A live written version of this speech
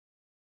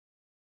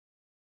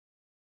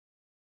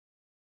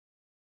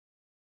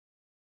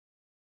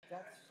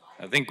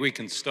I think we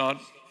can start.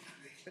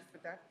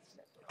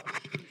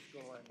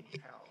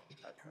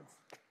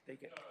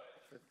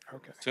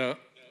 Okay. So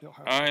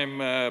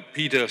I'm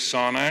Peter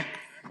Sarnak,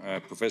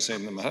 professor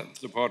in the math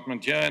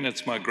department here, and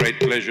it's my great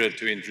pleasure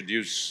to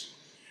introduce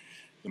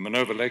the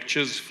Manova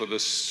Lectures for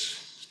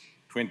this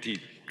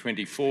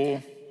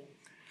 2024.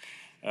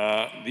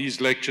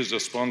 These lectures are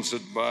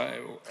sponsored by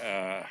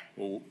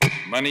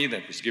money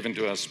that was given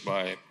to us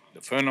by the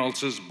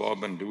Fernholzes,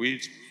 Bob and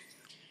Louise,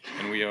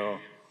 and we are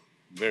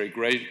very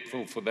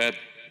grateful for that.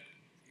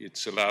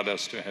 It's allowed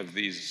us to have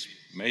these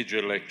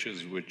major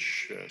lectures,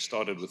 which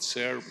started with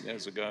Sarah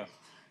years ago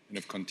and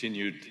have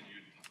continued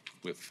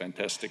with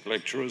fantastic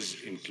lecturers,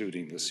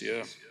 including this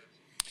year.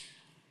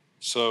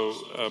 So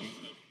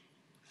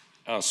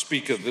our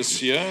speaker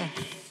this year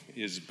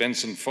is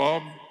Benson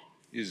Farb.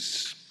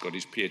 He's got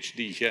his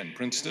PhD here in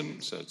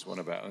Princeton, so it's one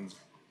of our own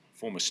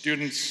former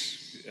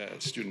students,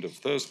 student of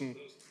Thurston.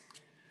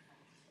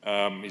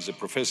 He's a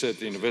professor at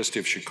the University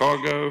of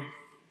Chicago.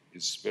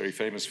 He's very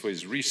famous for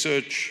his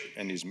research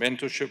and his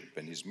mentorship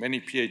and his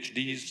many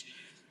PhDs.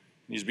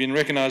 He's been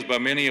recognized by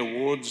many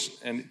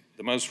awards, and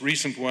the most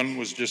recent one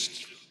was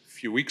just a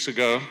few weeks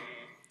ago,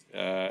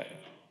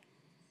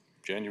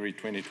 January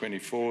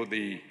 2024,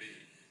 the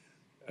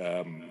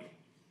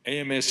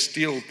AMS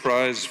Steele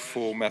Prize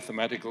for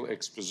Mathematical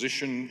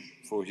Exposition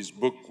for his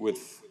book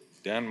with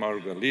Dan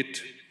Margulis,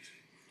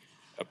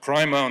 a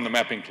primer on the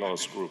mapping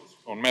class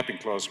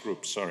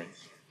group, sorry.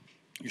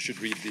 You should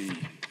read the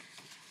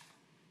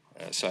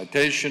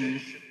citation.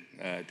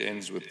 It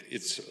ends with,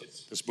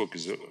 this book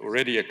is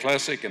already a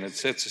classic, and it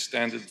sets a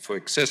standard for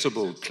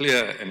accessible,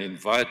 clear, and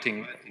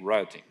inviting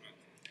writing.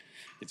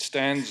 It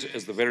stands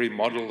as the very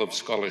model of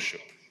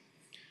scholarship.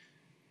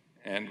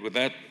 And with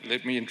that,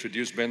 let me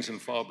introduce Benson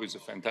Farb, who's a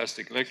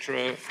fantastic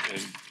lecturer,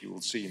 and you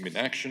will see him in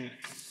action.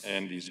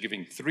 And he's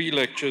giving 3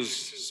 lectures,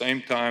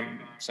 same time,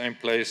 same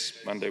place,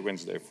 Monday,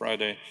 Wednesday,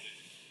 Friday.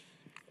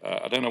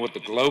 I don't know what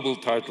the global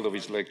title of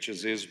his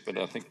lectures is, but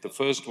I think the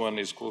first one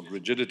is called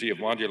Rigidity of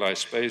Moduli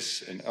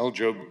Space and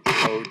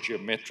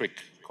Algebro-geometric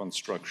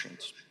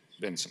Constructions.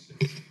 Benson.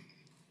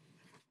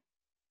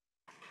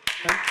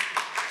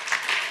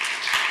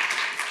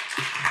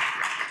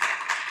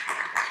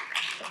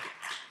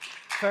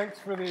 Thanks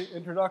for the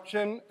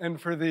introduction and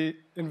for the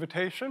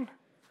invitation.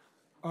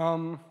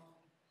 I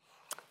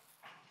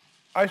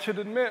should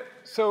admit,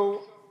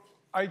 so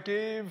I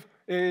gave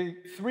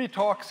 3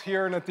 talks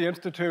here and at the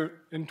Institute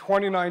in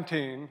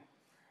 2019,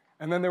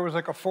 and then there was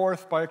like a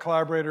 4th by a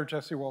collaborator,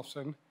 Jesse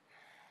Wolfson.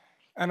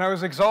 And I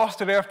was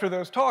exhausted after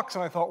those talks,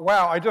 and I thought,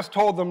 wow, I just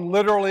told them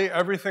literally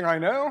everything I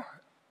know.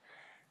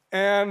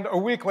 And a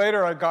week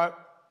later, I got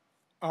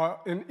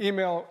an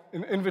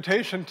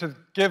invitation to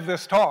give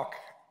this talk.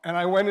 And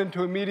I went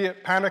into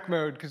immediate panic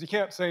mode, because you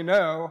can't say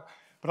no,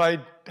 but I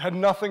had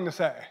nothing to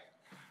say.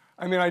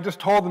 I mean, I just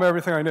told them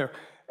everything I knew.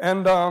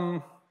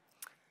 And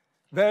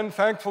then,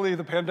 thankfully,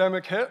 the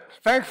pandemic hit.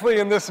 Thankfully,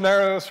 in this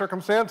narrow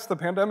circumstance, the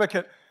pandemic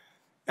hit.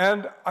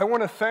 And I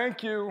want to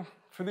thank you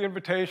for the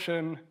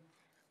invitation,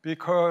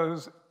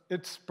 because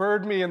it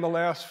spurred me in the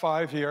last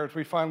 5 years,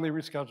 we finally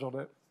rescheduled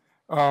it,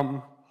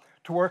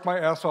 to work my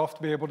ass off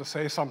to be able to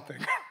say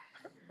something.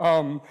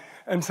 And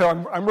so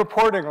I'm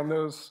reporting on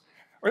those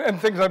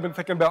and things I've been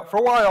thinking about for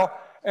a while.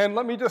 And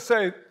let me just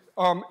say,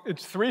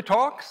 it's 3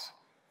 talks.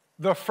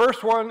 The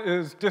first one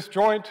is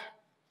disjoint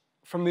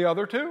from the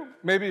other 2,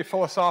 maybe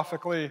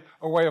philosophically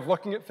a way of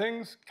looking at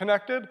things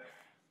connected,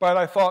 but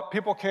I thought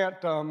people can't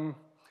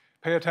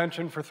pay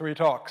attention for 3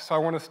 talks, so I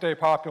want to stay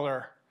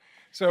popular.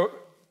 So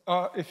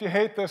if you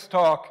hate this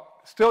talk,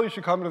 still you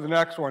should come to the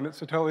next one.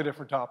 It's a totally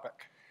different topic,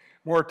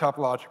 more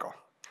topological.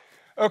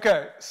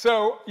 Okay,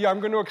 so yeah, I'm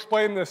going to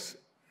explain this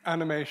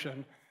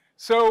animation.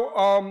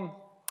 So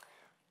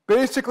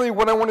basically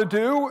what I want to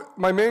do,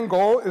 my main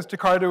goal is to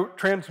try to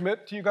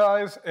transmit to you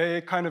guys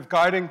a kind of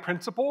guiding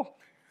principle.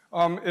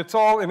 It's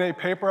all in a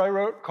paper I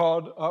wrote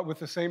called, with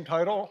the same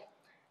title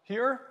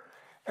here.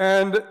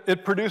 And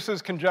it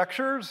produces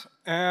conjectures,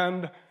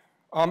 and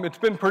it's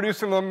been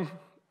producing them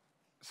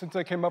since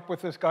I came up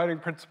with this guiding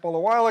principle a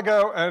while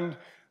ago, and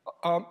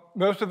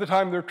most of the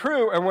time they're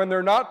true, and when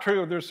they're not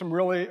true, there's some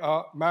really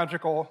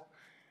magical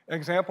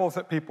examples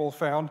that people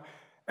found.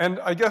 And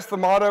I guess the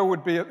motto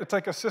would be, it's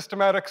like a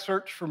systematic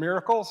search for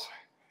miracles.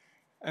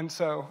 And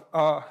so,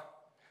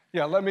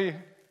 yeah, let me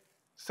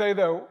say,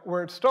 though,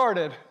 where it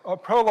started. A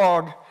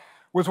prologue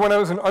was when I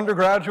was an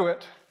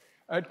undergraduate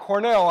at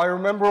Cornell. I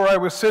remember where I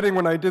was sitting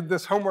when I did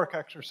this homework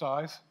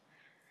exercise.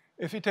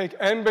 If you take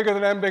n bigger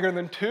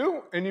than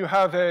 2, and you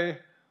have a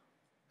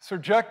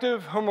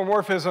surjective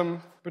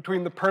homomorphism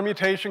between the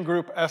permutation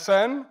group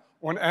Sn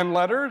on n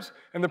letters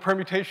and the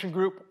permutation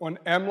group on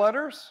m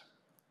letters,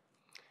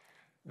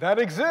 that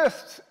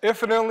exists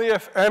if and only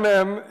if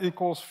nm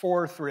equals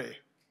 4, 3.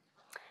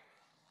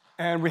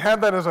 And we had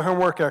that as a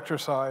homework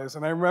exercise,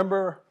 and I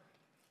remember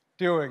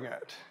doing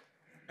it.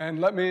 And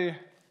let me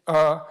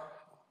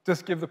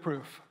just give the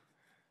proof.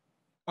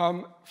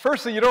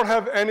 Firstly, you don't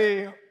have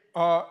any,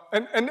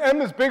 and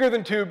m is bigger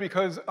than 2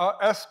 because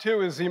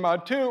S2 is Z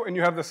mod 2, and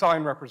you have the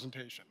sign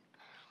representation.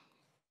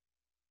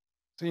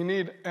 So you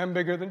need m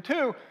bigger than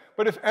 2.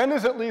 But if n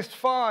is at least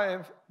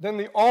 5, then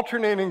the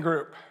alternating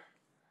group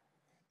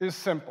is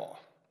simple.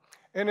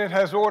 And it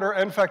has order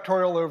n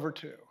factorial over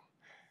 2.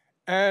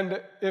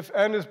 And if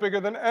n is bigger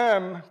than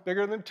m,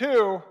 bigger than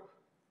 2,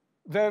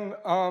 then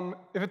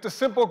if it's a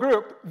simple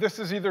group, this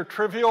is either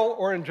trivial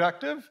or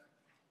injective.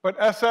 But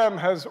Sm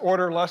has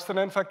order less than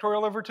n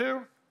factorial over 2.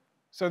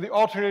 So the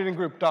alternating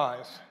group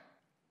dies.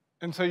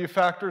 And so you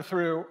factor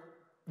through,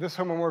 this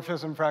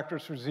homomorphism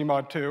factors through Z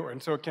mod 2,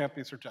 and so it can't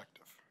be surjective.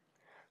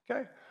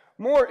 Okay?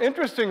 More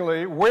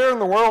interestingly, where in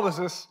the world is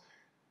this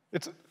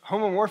its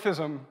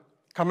homomorphism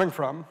coming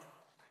from?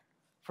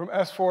 From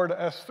S4 to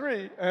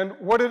S3. And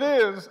what it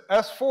is,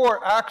 S4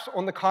 acts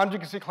on the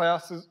conjugacy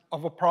classes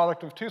of a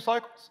product of 2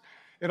 cycles.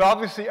 It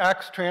obviously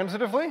acts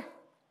transitively.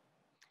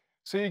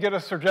 So you get a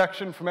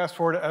surjection from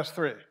S4 to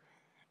S3.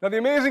 Now the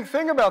amazing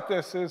thing about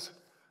this is,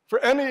 for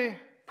any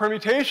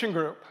permutation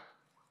group,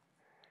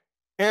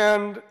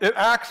 and it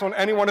acts on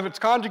any one of its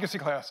conjugacy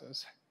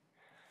classes,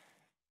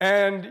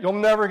 and you'll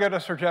never get a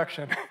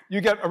surjection.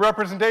 You get a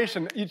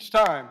representation each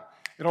time.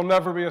 It'll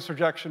never be a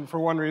surjection for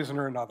one reason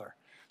or another.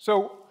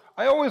 So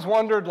I always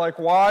wondered, like,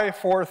 why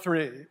 4,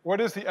 3?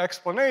 What is the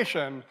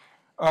explanation?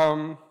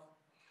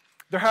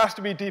 There has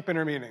to be deep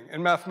inner meaning.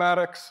 In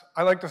mathematics,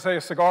 I like to say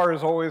a cigar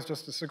is always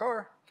just a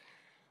cigar.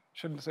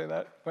 Shouldn't say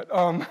that, but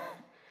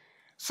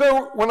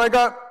so when I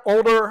got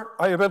older,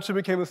 I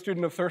eventually became a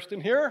student of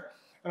Thurston here,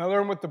 and I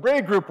learned what the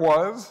braid group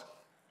was.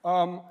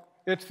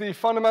 It's the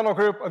fundamental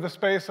group of the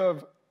space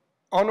of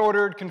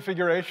unordered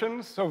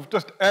configurations, so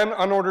just n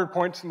unordered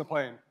points in the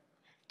plane,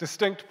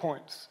 distinct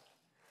points.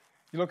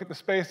 You look at the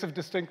space of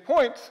distinct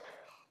points,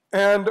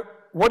 and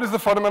what is the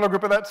fundamental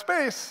group of that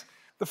space?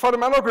 The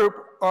fundamental group,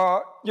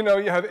 you know,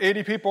 you have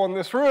 80 people in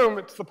this room,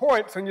 it's the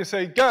points, and you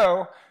say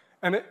go,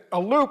 and a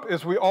loop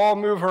is we all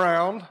move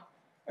around,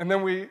 and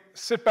then we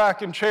sit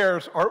back in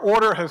chairs. Our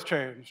order has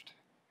changed.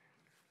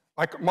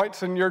 I might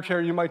sit in your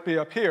chair, you might be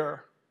up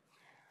here.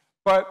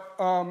 But,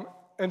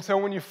 and so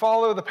when you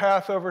follow the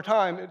path over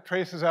time, it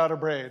traces out a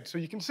braid. So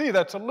you can see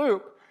that's a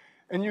loop,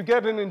 and you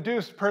get an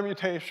induced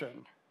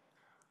permutation.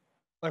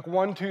 Like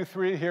 1, 2,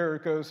 3 here,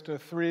 it goes to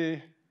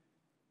 3,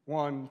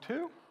 1,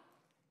 2.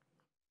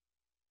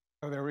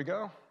 Oh, there we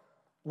go.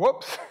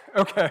 Whoops,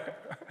 okay.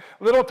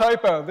 Little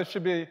typo, this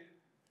should be,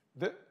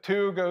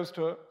 2 goes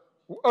to,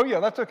 oh yeah,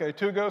 that's okay.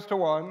 2 goes to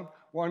 1,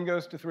 1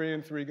 goes to 3,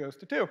 and 3 goes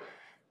to 2.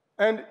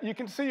 And you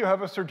can see you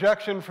have a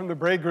surjection from the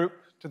braid group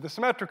to the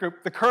symmetric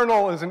group. The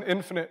kernel is an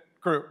infinite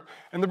group.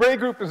 And the braid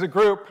group is a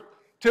group,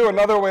 too.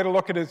 Another way to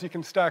look at it is you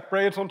can stack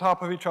braids on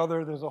top of each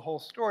other. There's a whole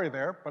story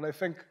there, but I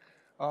think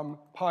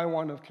pi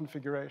 1 of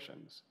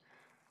configurations.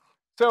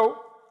 So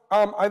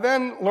I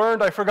then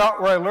learned, I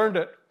forgot where I learned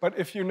it, but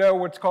if you know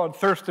what's called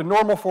Thurston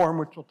normal form,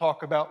 which we'll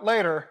talk about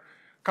later,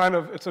 kind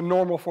of it's a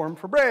normal form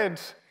for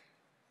braids,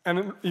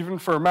 and even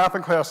for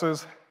mapping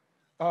classes,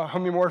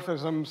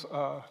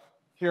 homeomorphisms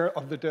here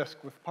of the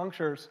disk with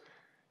punctures,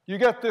 you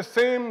get this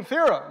same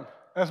theorem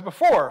as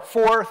before,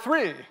 4,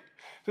 3. So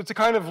it's a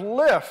kind of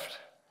lift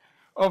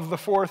of the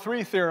 4,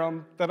 3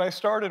 theorem that I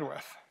started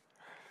with.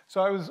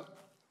 So I was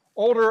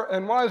older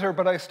and wiser,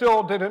 but I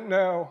still didn't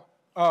know,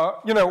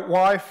 you know,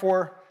 why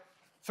 4,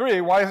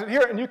 3? Why is it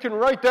here? And you can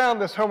write down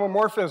this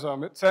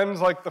homomorphism. It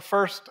sends like the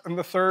first and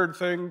the third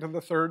thing to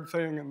the third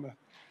thing in the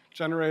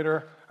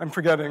generator. I'm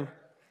forgetting.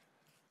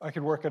 I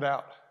could work it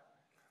out.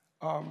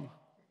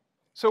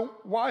 So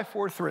why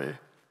 4, 3?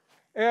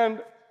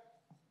 And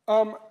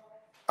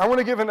I want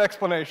to give an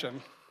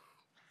explanation.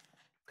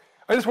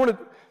 I just want to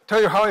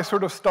tell you how I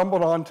sort of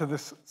stumbled onto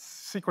this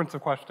sequence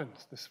of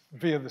questions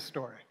via this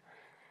story.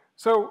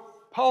 So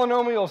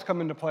polynomials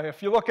come into play.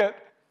 If you look at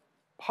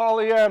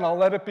poly n, I'll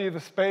let it be the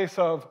space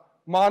of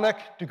monic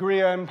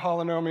degree n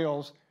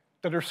polynomials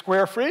that are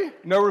square-free,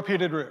 no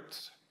repeated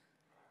roots.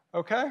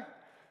 Okay?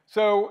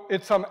 So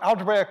it's some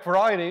algebraic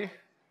variety.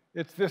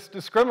 It's this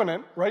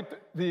discriminant, right?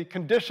 The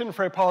condition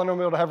for a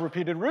polynomial to have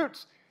repeated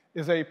roots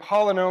is a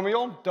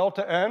polynomial,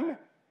 delta n,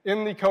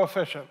 in the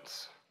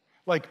coefficients.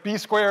 Like b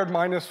squared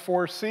minus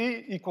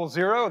 4c equals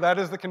 0, that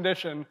is the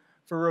condition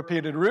for a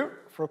repeated root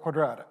for a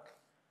quadratic.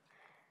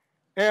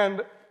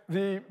 And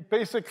the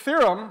basic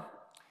theorem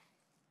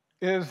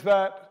is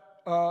that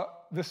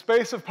the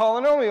space of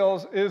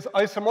polynomials is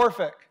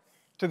isomorphic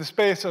to the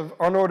space of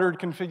unordered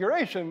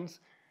configurations.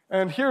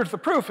 And here's the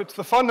proof. It's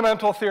the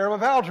fundamental theorem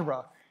of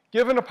algebra.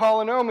 Given a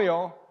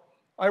polynomial,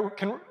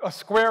 a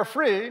square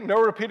free,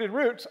 no repeated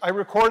roots, I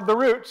record the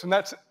roots, and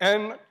that's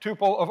n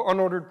tuple of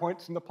unordered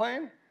points in the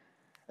plane.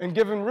 And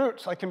given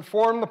roots, I can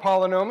form the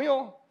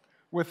polynomial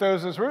with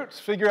those as roots,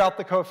 figure out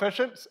the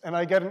coefficients, and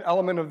I get an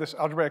element of this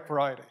algebraic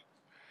variety.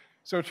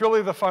 So it's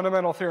really the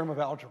fundamental theorem of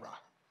algebra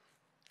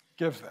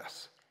gives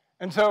this.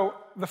 And so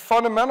the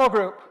fundamental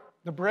group,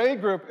 the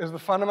braid group, is the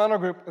fundamental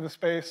group of the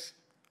space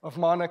of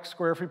monic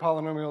square-free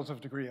polynomials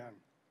of degree n.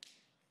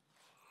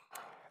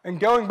 And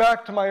going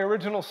back to my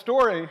original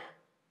story,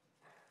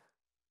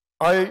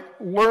 I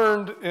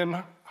learned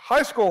in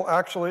high school,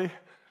 actually,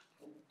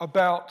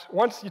 about,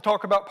 once you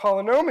talk about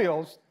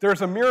polynomials,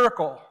 there's a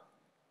miracle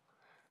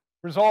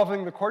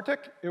resolving the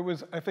quartic. It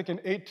was, I think, an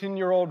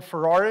 18-year-old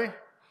Ferrari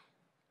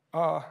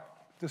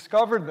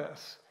discovered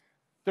this.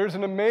 There's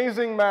an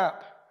amazing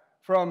map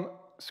from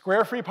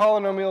square-free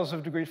polynomials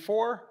of degree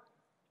 4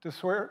 to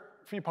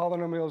square-free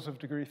polynomials of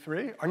degree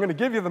 3. I'm going to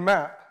give you the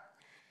map.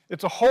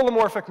 It's a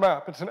holomorphic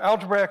map. It's an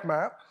algebraic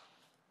map.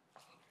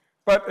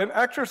 But an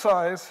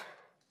exercise,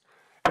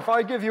 if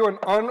I give you an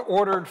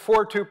unordered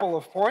 4-tuple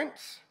of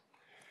points,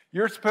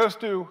 you're supposed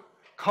to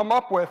come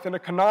up with, in a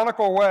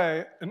canonical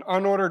way, an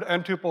unordered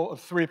n-tuple of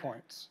 3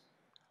 points.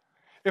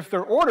 If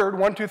they're ordered,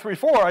 1, 2, 3,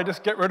 4, I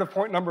just get rid of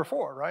point number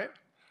 4, right?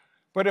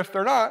 But if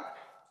they're not,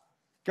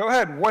 go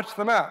ahead, what's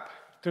the map?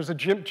 There's a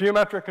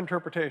geometric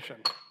interpretation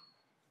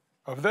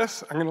of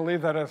this. I'm going to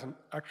leave that as an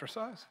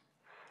exercise.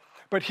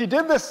 But he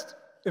did this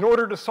in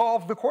order to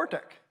solve the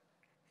quartic.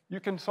 You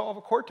can solve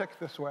a quartic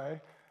this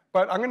way,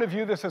 but I'm going to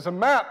view this as a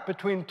map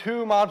between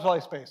two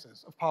moduli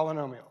spaces of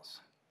polynomials.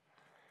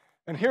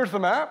 And here's the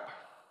map.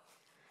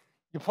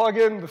 You plug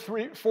in the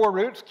 4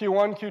 roots,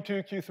 Q1,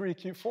 Q2,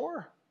 Q3,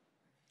 Q4,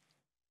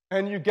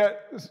 and you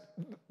get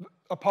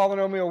a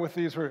polynomial with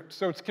these roots.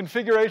 So it's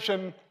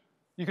configuration.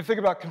 You can think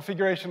about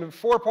configuration of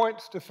 4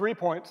 points to 3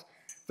 points.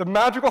 The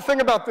magical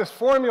thing about this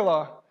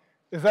formula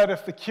is that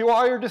if the Qi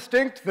are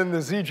distinct, then the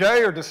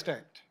Zj are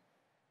distinct.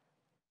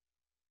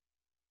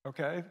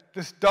 Okay?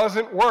 This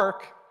doesn't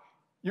work.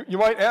 You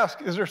might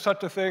ask, is there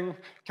such a thing?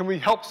 Can we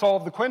help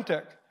solve the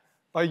quintic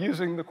by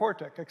using the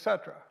quartic, et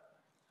cetera?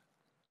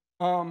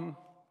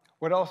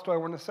 What else do I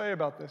want to say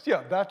about this?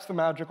 Yeah, that's the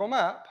magical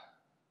map.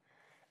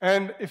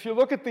 And if you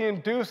look at the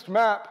induced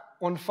map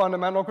on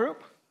fundamental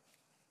group,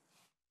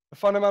 the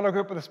fundamental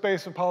group of the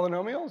space of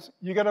polynomials,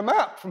 you get a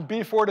map from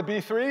B4 to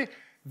B3.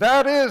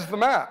 That is the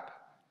map.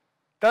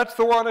 That's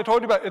the one I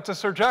told you about. It's a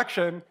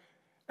surjection.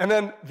 And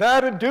then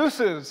that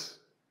induces,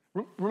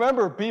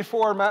 remember,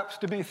 B4 maps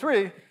to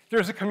B3.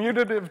 There's a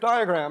commutative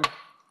diagram.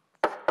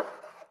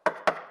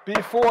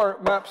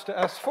 B4 maps to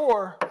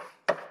S4,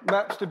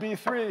 maps to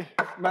B3,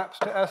 maps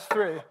to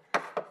S3.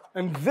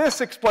 And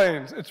this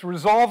explains, it's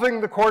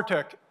resolving the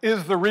quartic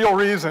is the real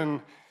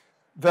reason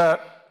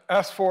that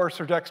S4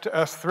 surjects to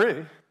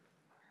S3.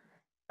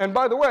 And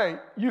by the way,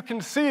 you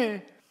can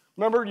see,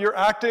 remember, you're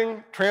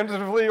acting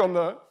transitively on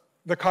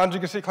the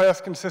conjugacy class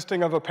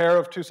consisting of a pair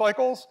of 2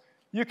 cycles.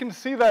 You can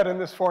see that in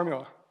this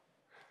formula.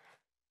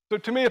 So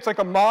to me, it's like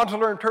a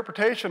modular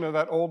interpretation of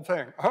that old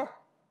thing.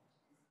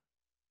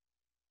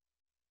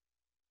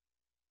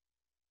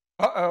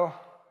 Uh-oh.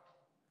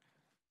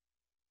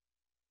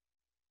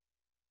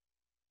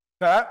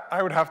 That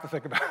I would have to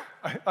think about.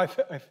 I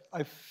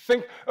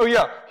think, oh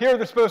yeah, here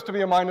there's supposed to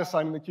be a minus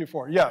sign in the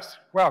Q4. Yes,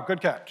 wow, good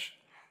catch.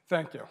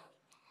 Thank you.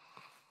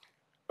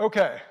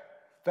 Okay,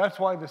 that's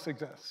why this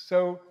exists.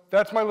 So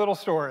that's my little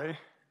story.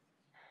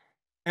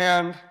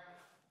 And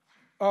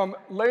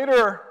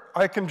later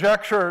I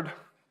conjectured,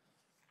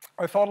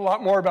 I thought a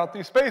lot more about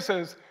these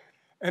spaces.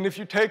 And if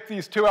you take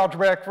these 2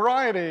 algebraic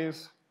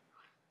varieties,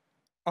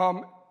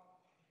 and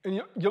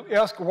you'll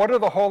ask, what are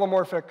the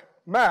holomorphic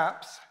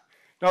maps?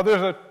 Now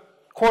there's a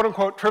quote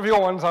unquote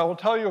trivial ones I will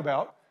tell you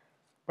about.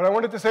 But I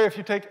wanted to say if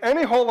you take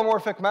any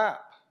holomorphic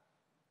map,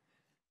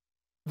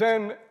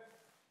 then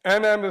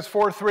NM is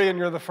 4, 3, and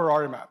you're the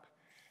Ferrari map.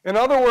 In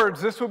other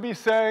words, this would be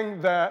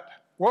saying that,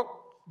 what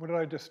did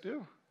I just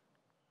do?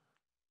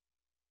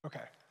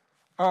 Okay.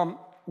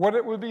 What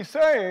it would be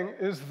saying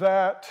is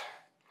that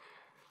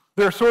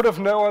there's sort of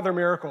no other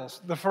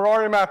miracles. The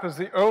Ferrari map is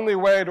the only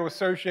way to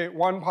associate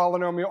one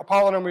polynomial, a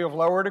polynomial of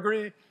lower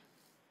degree,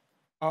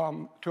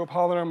 to a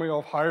polynomial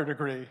of higher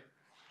degree.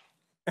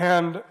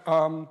 And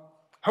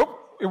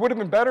it would have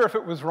been better if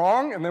it was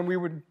wrong, and then we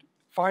would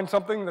find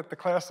something that the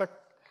classic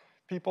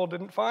people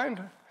didn't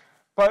find.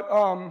 But,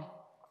 oh,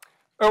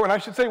 and I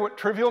should say what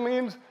trivial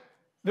means.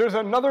 There's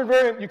another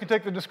invariant. You can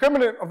take the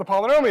discriminant of the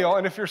polynomial,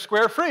 and if you're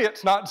square free,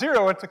 it's not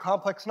 0. It's a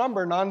complex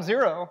number,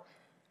 non-zero.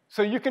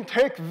 So you can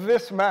take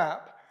this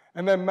map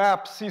and then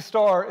map C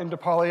star into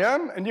poly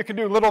M, and you can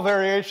do little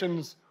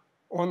variations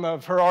on the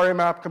Ferrari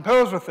map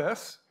composed with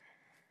this.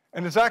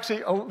 And it's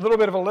actually a little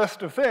bit of a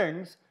list of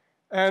things.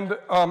 And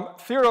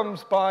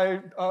theorems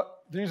by,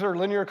 these are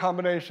linear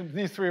combinations.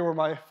 These 3 were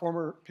my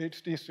former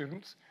PhD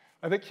students.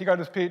 I think he got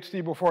his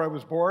PhD before I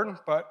was born,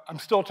 but I'm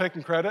still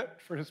taking credit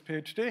for his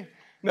PhD.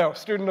 No,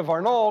 student of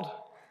Arnauld,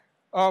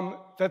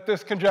 that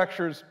this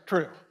conjecture is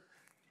true.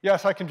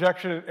 Yes, I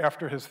conjectured it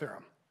after his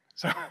theorem.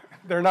 So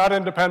they're not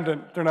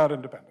independent. They're not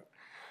independent.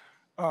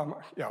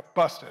 Yeah,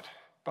 busted.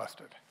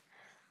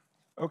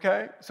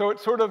 Okay, so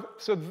it's sort of,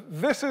 so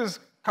this is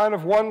kind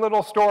of one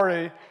little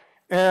story,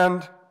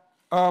 and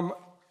of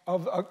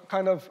a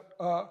kind of,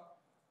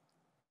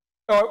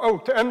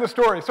 to end the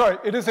story, sorry,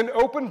 it is an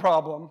open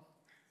problem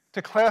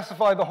to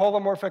classify the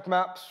holomorphic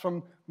maps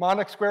from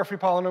monic square free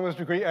polynomials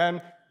degree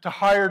n to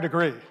higher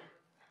degree.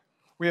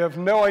 We have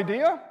no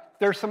idea.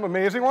 There's some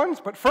amazing ones,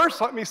 but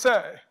first let me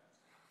say,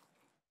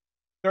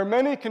 there are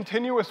many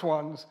continuous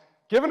ones.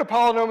 Given a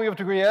polynomial of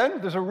degree n,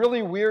 there's a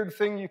really weird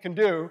thing you can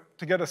do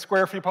to get a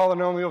square free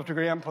polynomial of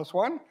degree n plus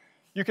 1.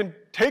 You can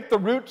take the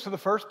roots of the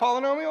first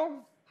polynomial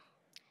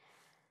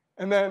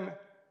and then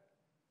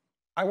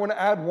I want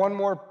to add one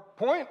more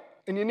point,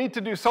 and you need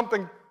to do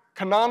something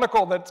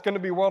canonical that's going to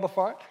be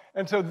well-defined.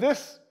 And so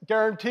this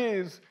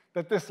guarantees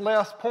that this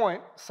last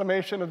point,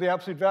 summation of the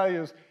absolute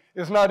values,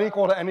 is not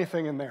equal to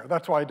anything in there.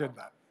 That's why I did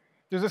that.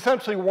 There's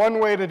essentially one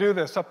way to do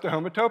this up to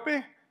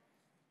homotopy.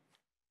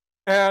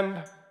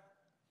 And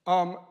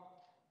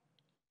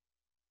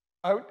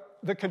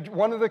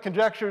one of the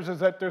conjectures is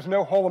that there's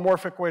no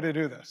holomorphic way to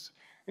do this.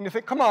 And you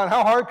think, come on,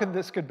 how hard could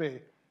this be?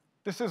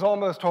 This is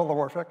almost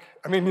holomorphic.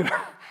 I mean, you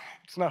know,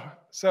 it's not.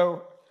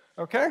 So,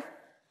 okay.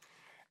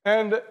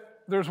 And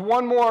there's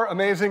one more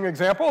amazing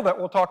example that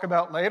we'll talk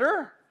about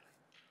later,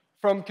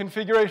 from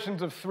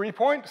configurations of 3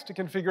 points to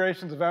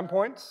configurations of n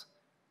points.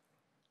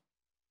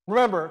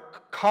 Remember,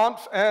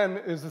 conf n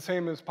is the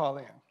same as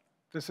poly n.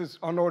 This is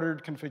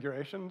unordered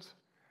configurations.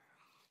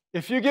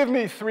 If you give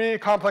me 3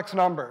 complex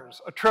numbers,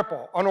 a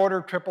triple,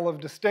 unordered triple of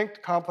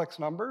distinct complex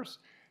numbers,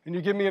 and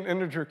you give me an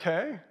integer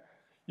k,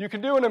 you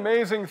can do an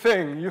amazing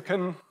thing. You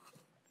can,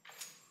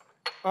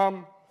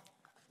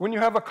 when you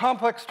have a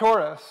complex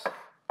torus,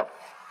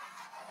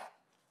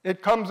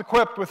 it comes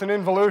equipped with an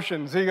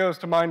involution, z goes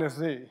to minus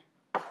z.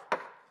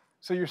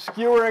 So you're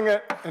skewering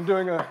it and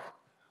doing a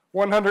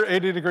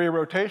 180-degree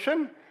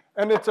rotation,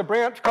 and it's a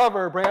branch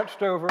cover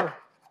branched over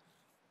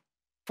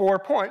 4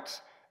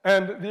 points.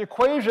 And the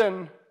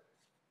equation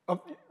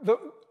of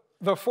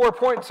the 4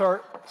 points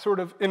are sort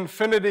of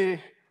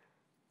infinity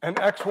and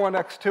x1,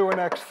 x2, and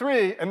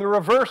x3, and the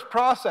reverse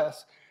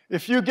process.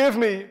 If you give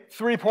me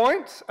 3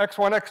 points,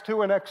 x1,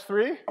 x2, and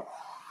x3,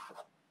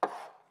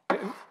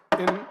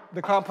 in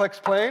the complex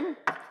plane,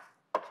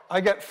 I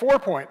get 4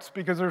 points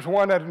because there's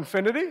one at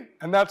infinity,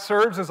 and that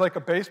serves as like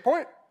a base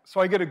point. So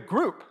I get a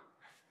group.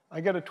 I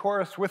get a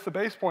torus with the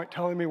base point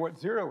telling me what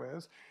 0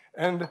 is,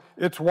 and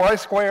it's y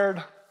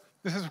squared.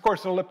 This is, of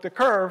course, an elliptic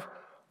curve.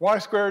 Y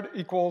squared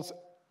equals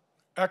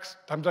x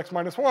times x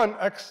minus 1,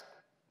 x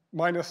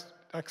minus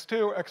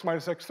x2, x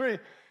minus x3.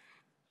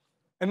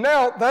 And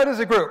now that is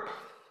a group.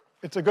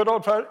 It's a good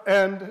old,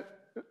 and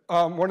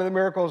one of the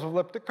miracles of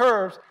elliptic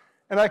curves.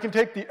 And I can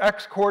take the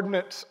x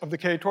coordinates of the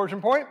k torsion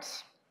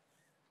points,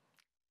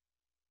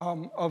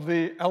 of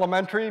the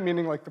elementary,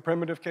 meaning like the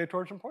primitive k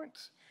torsion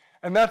points.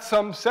 And that's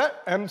some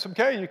set, m sub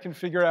k. You can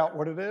figure out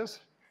what it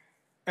is.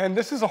 And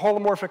this is a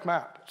holomorphic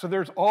map. So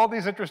there's all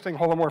these interesting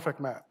holomorphic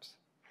maps.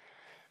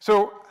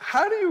 So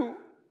how do you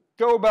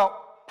go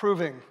about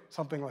proving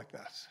something like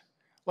this?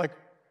 Like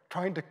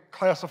trying to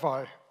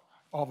classify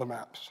all the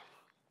maps.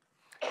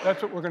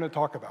 That's what we're going to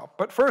talk about.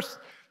 But first,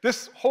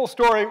 this whole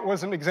story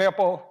was an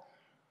example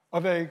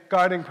of a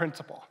guiding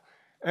principle.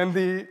 And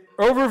the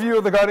overview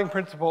of the guiding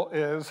principle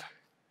is,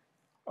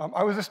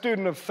 I was a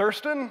student of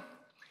Thurston,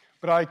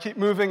 but I keep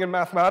moving in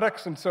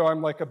mathematics, and so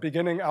I'm like a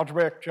beginning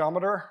algebraic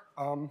geometer.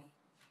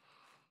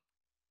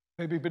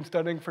 Maybe been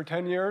studying for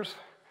 10 years.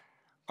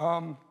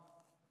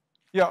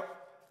 Yeah,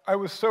 I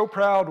was so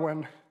proud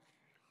when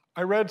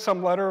I read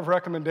some letter of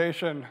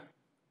recommendation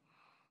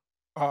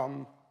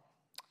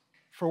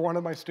for one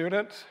of my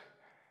students,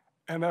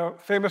 and a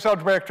famous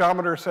algebraic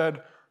geometer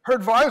said, her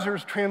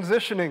advisor's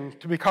transitioning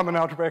to become an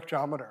algebraic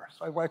geometer.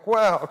 So I'm like,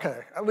 well,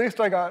 okay, at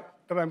least I got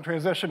that I'm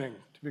transitioning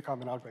to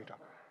become an algebraic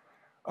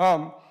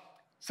geometer.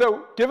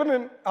 So given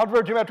an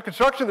algebro-geometric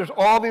construction, there's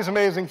all these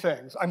amazing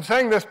things. I'm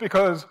saying this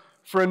because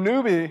for a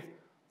newbie,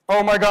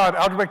 oh my God,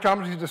 algebraic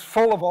geometry is just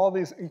full of all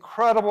these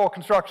incredible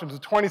constructions. The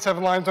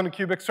 27 lines on a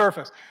cubic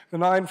surface, the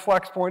 9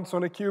 flex points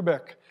on a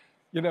cubic,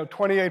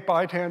 28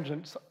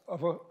 bitangents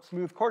of a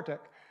smooth quartic.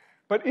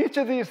 But each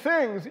of these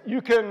things,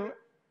 you can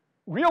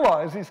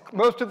realize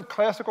most of the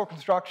classical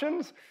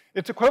constructions,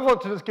 it's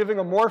equivalent to just giving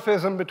a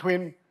morphism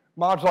between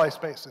moduli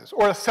spaces,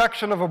 or a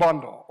section of a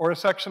bundle,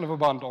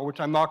 which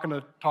I'm not going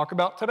to talk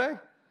about today.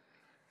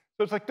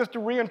 So it's like just a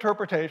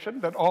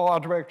reinterpretation that all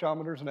algebraic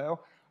geometers know.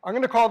 I'm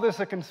going to call this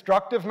a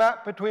constructive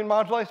map between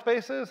moduli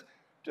spaces,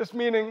 just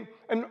meaning,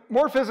 and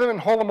morphism and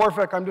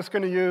holomorphic I'm just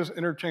going to use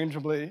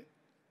interchangeably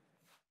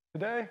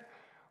today.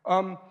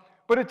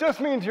 But it just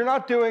means you're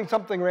not doing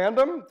something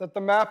random, that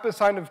the map is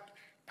kind of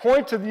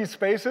points of these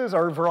spaces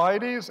are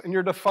varieties, and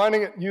you're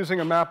defining it using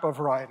a map of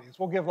varieties.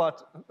 We'll give a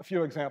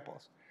few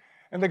examples.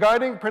 And the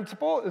guiding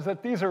principle is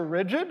that these are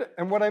rigid,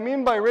 and what I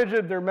mean by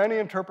rigid, there are many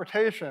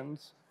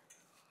interpretations.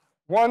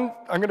 One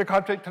I'm going to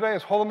concentrate today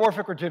is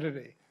holomorphic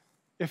rigidity.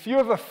 If you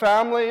have a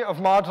family of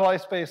moduli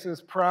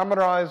spaces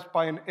parameterized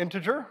by an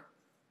integer,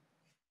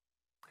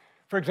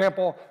 for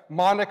example,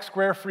 monic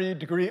square-free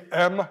degree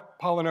m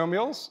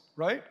polynomials,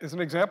 right, is an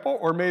example,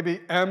 or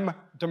maybe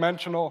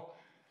m-dimensional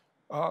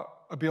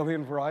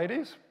abelian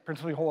varieties,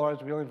 principally polarized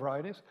abelian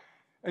varieties,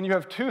 and you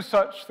have two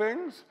such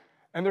things,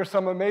 and there's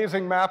some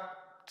amazing map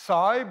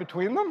psi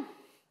between them,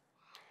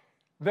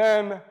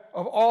 then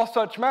of all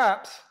such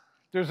maps,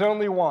 there's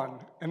only one,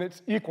 and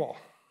it's equal.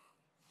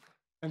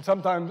 And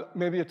sometimes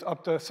maybe it's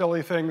up to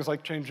silly things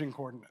like changing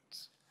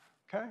coordinates,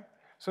 okay?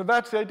 So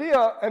that's the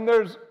idea, and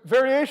there's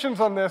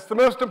variations on this. The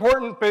most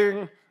important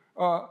being,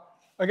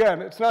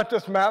 again, it's not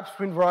just maps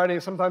between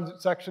varieties, sometimes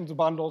it's sections of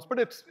bundles, but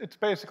it's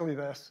basically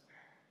this.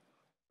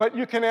 But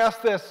you can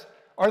ask this,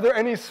 are there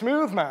any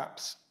smooth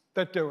maps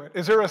that do it?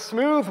 Is there a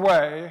smooth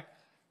way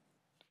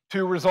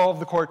to resolve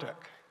the quartic?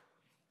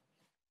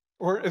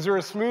 Or is there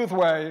a smooth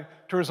way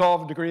to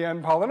resolve a degree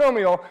n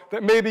polynomial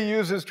that maybe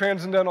uses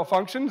transcendental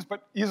functions,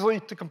 but easily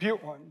to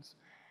compute ones?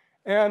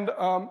 And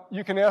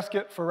you can ask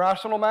it for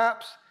rational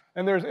maps,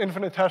 and there's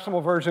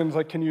infinitesimal versions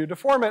like can you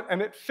deform it,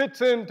 and it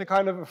fits into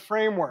kind of a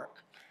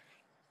framework.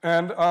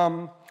 And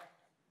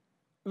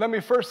let me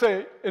first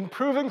say, in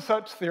proving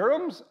such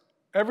theorems,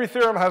 every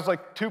theorem has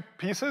like two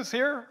pieces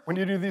here when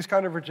you do these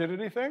kind of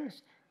rigidity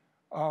things.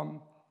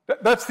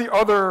 That's the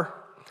other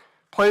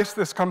place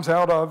this comes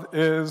out of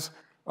is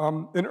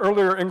in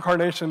earlier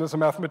incarnation as a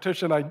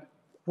mathematician, I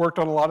worked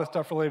on a lot of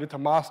stuff related to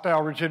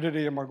Mostow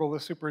rigidity and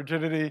Margulis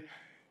superrigidity.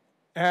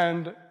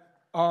 And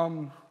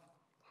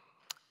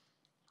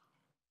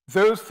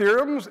those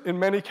theorems, in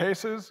many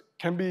cases,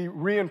 can be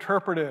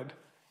reinterpreted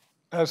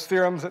as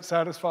theorems that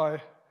satisfy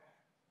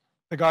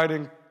the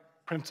guiding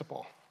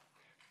principle,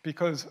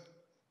 because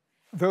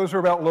those are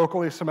about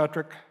locally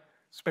symmetric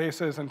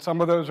spaces, and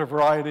some of those are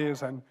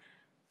varieties, and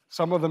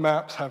some of the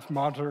maps have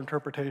modular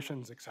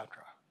interpretations, etc.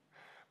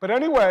 But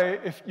anyway,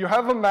 if you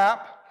have a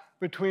map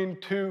between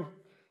two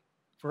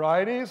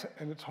varieties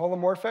and it's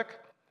holomorphic,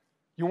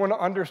 you want to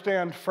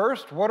understand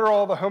first, what are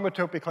all the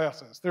homotopy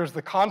classes? There's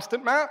the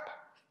constant map,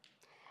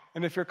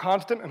 and if you're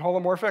constant and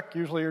holomorphic,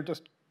 usually you're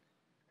just,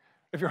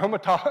 if you're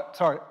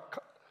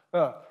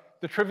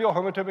the trivial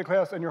homotopy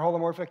class and you're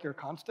holomorphic, you're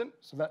constant,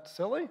 so that's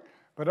silly.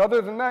 But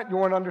other than that, you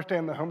want to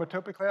understand the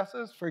homotopy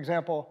classes. For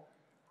example,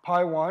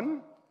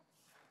 pi1,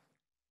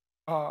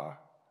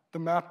 the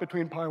map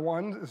between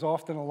pi1s is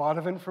often a lot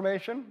of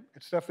information.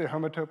 It's definitely a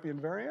homotopy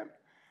invariant.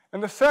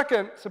 And the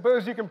second,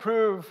 suppose you can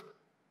prove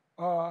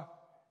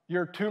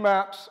your two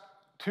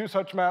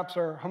such maps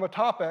are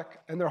homotopic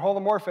and they're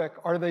holomorphic,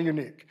 are they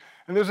unique?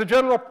 And there's a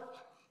general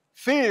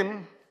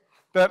theme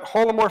that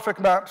holomorphic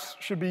maps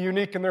should be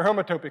unique in their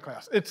homotopy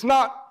class. It's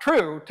not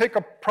true. Take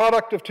a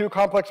product of two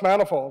complex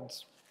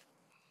manifolds,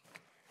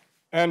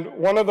 and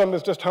one of them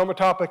is just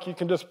homotopic. You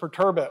can just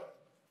perturb it,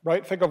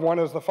 right? Think of one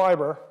as the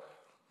fiber.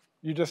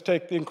 You just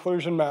take the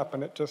inclusion map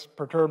and it just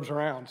perturbs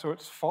around. So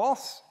it's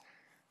false.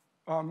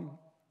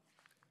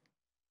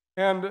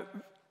 And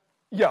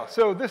yeah,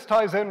 so this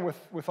ties in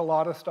with a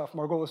lot of stuff.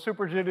 Margulis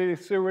superrigidity,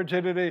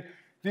 pseudorigidity,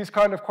 these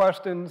kind of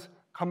questions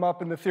come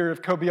up in the theory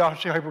of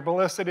Kobayashi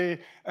hyperbolicity,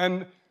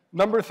 and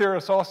number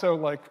theorists also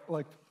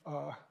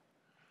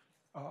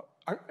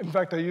in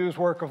fact, I use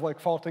work of like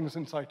Faltings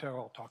and Saito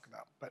I'll talk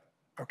about, but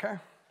okay.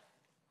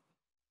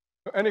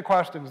 So any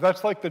questions?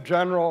 That's like the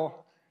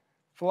general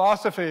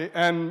philosophy,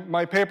 and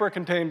my paper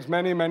contains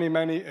many, many,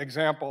 many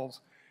examples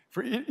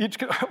for each,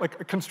 like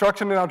a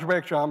construction in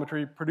algebraic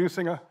geometry,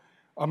 producing a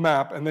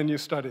map, and then you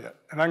study it.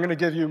 And I'm going to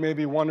give you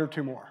maybe one or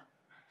two more.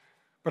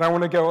 But I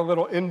want to go a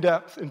little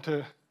in-depth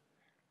into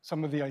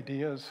some of the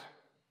ideas,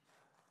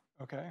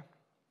 okay?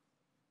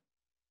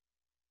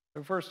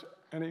 So first,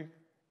 any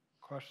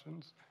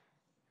questions?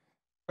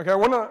 Okay, I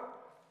want to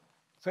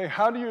say,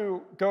 how do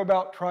you go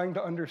about trying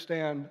to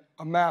understand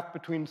a map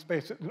between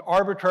spaces, an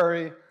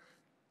arbitrary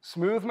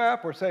smooth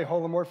map, or say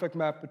holomorphic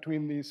map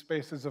between these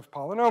spaces of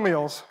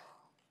polynomials?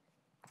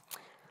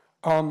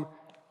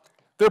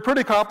 They're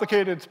pretty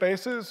complicated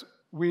spaces.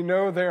 We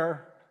know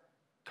they're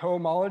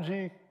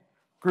cohomology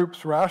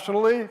groups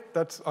rationally.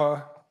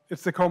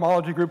 It's the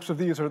cohomology groups of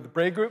these are the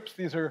Bragg groups.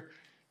 These are,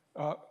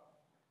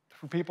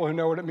 for people who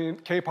know what it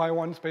means,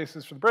 K-pi1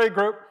 spaces for the Bragg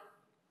group.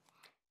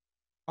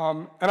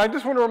 And I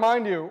just want to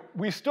remind you,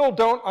 we still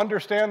don't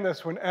understand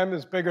this when m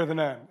is bigger than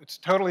n. It's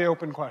a totally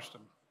open question.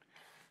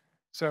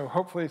 So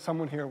hopefully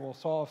someone here will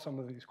solve some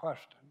of these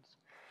questions.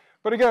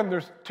 But again,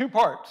 there's two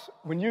parts.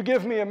 When you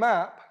give me a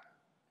map,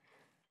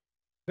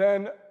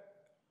 then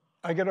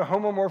I get a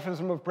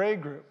homomorphism of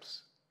Bragg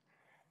groups.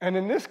 And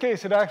in this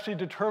case, it actually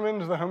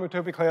determines the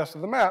homotopy class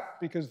of the map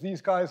because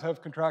these guys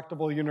have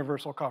contractible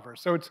universal covers.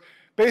 So it's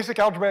basic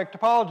algebraic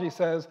topology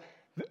says,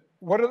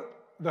 what are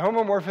the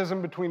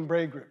homomorphism between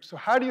Bragg groups? So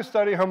how do you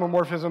study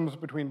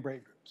homomorphisms between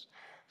Bragg groups?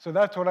 So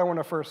that's what I want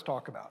to first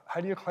talk about. How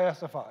do you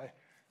classify?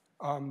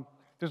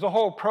 There's a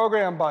whole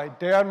program by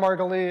Dan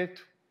Margulis,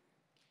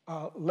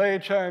 Lei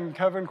Chen,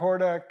 Kevin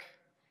Kordak,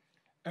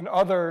 and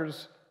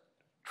others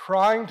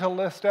trying to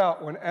list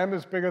out when m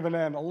is bigger than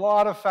n. A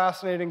lot of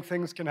fascinating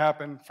things can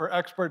happen for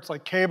experts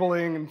like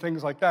cabling and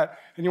things like that,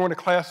 and you want to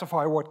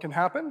classify what can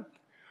happen.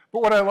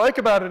 But what I like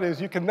about it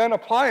is you can then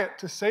apply it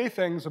to say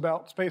things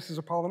about spaces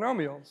of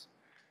polynomials.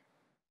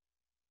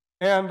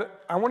 And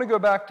I want to go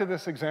back to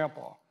this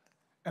example,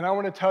 and I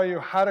want to tell you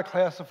how to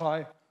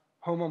classify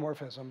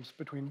homomorphisms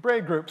between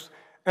Bragg groups.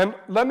 And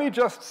let me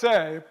just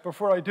say,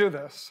 before I do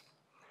this,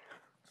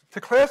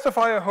 to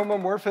classify a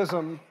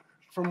homomorphism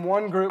from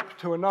one group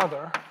to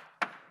another,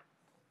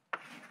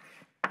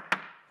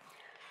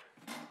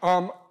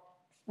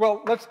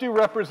 well, let's do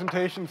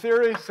representation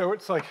theory. So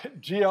it's like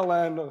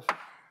GLN of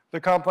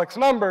the complex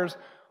numbers.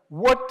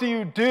 What do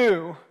you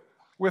do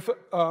with,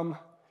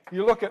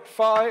 you look at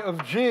phi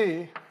of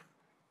G,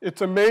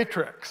 it's a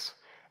matrix.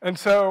 And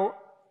so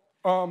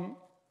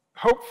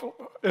hopefully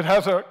it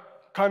has a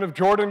kind of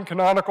Jordan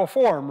canonical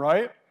form,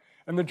 right?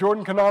 And the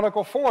Jordan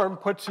canonical form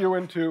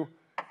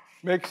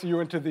makes you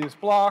into these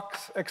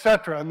blocks,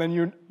 etc. And then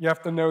you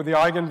have to know the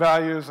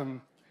eigenvalues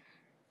and,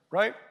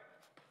 right?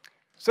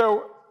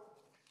 So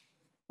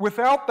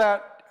without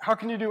that, how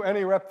can you do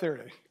any rep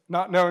theory,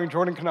 not knowing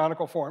Jordan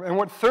canonical form? And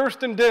what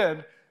Thurston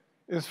did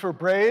is for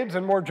braids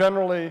and more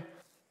generally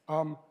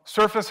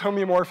surface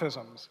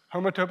homeomorphisms,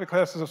 homotopy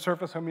classes of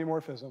surface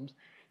homeomorphisms,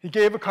 he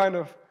gave a kind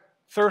of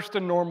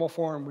Thurston normal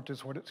form, which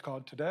is what it's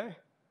called today.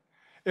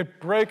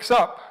 It breaks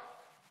up.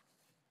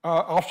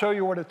 I'll show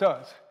you what it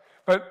does.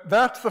 But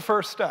that's the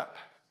first step.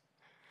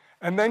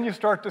 And then you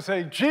start to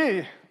say,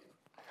 gee,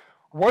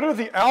 what are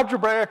the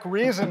algebraic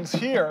reasons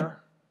here?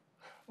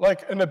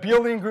 Like an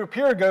abelian group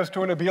here goes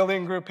to an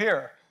abelian group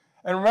here.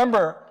 And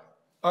remember,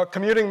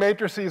 commuting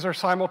matrices are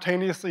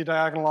simultaneously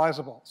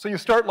diagonalizable. So you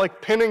start like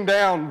pinning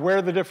down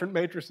where the different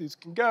matrices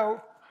can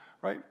go,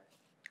 right?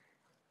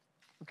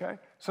 Okay,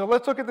 so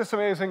let's look at this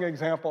amazing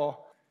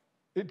example.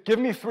 Give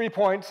me 3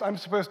 points. I'm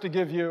supposed to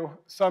give you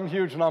some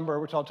huge number,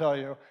 which I'll tell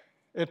you.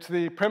 It's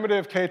the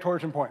primitive k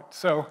torsion point.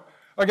 So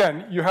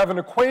again, you have an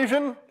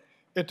equation.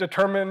 It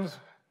determines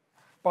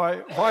by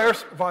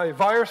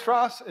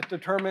Weierstrass, it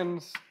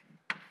determines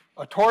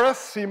a torus,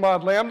 C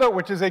mod lambda,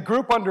 which is a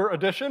group under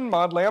addition,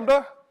 mod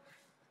lambda.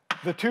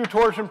 The 2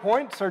 torsion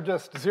points are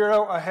just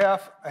 0, a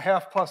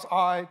half plus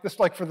I, just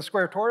like for the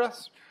square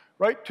torus,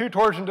 right? 2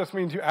 torsion just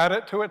means you add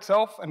it to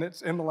itself, and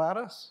it's in the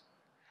lattice.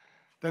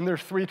 Then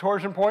there's 3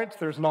 torsion points.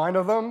 There's 9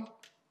 of them,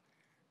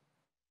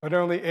 but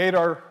only 8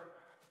 are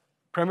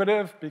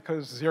primitive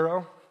because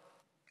 0,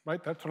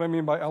 right? That's what I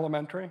mean by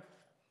elementary.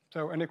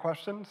 So any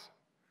questions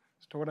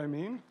as to what I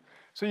mean?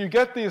 So you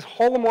get these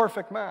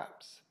holomorphic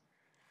maps.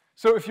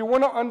 So if you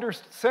want to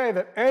say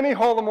that any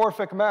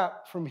holomorphic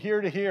map from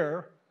here to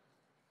here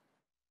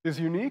is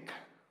unique,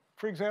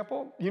 for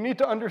example, you need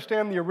to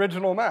understand the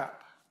original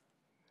map.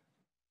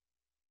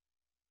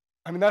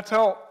 I mean, that's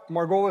how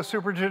Margulis,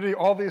 superrigidity,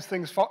 all these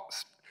things,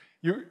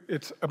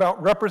 it's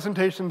about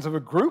representations of a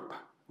group,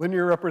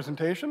 linear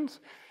representations.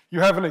 You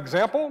have an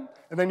example,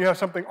 and then you have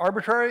something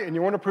arbitrary, and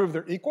you want to prove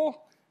they're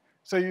equal.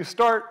 So you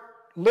start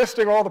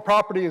listing all the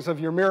properties of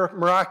your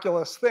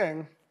miraculous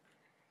thing,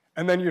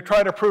 and then you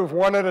try to prove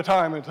one at a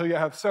time until you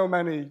have so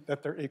many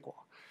that they're equal.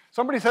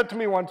 Somebody said to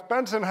me once,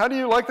 Benson, how do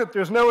you like that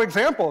there's no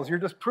examples? You're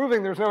just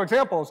proving there's no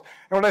examples.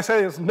 And what I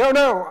say is,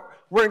 no,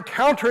 we're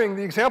encountering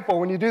the example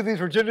when you do these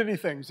rigidity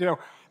things. You know,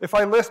 if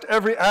I list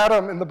every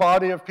atom in the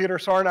body of Peter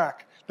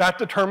Sarnak, that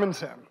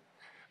determines him.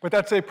 But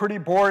that's a pretty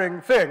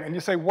boring thing. And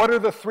you say, what are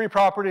the 3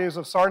 properties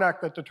of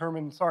Sarnak that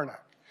determine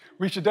Sarnak?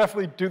 We should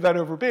definitely do that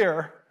over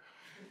beer.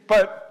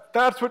 But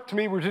that's what, to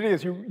me, rigidity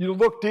is. You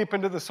look deep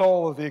into the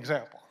soul of the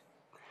example.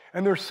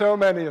 And there's so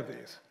many of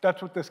these.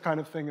 That's what this kind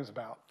of thing is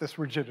about, this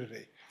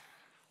rigidity.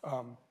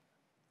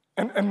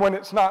 And when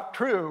it's not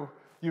true,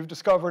 you've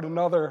discovered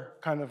another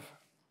kind of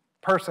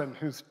person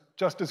who's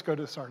just as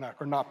good as Sarnak,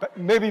 or not,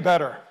 maybe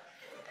better.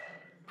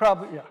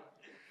 Probably, yeah.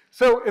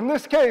 So in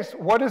this case,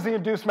 what is the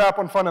induced map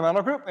on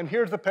fundamental group? And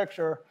here's the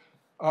picture.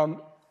 The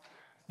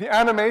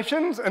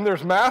animations, and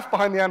there's math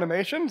behind the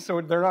animations,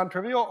 so they're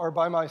non-trivial, are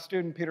by my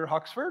student Peter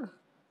Huxford.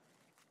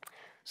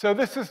 So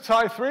this is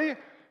psi 3.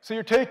 So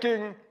you're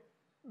taking,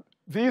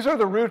 these are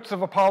the roots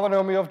of a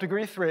polynomial of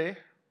degree 3.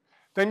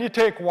 Then you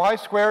take y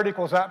squared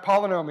equals that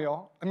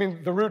polynomial. I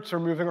mean, the roots are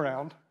moving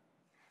around.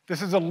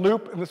 This is a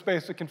loop in the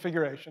space of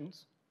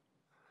configurations.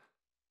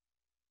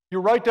 You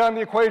write down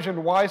the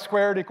equation y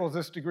squared equals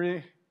this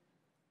degree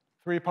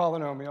 3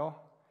 polynomial.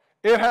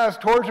 It has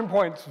torsion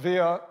points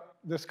via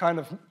this kind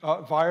of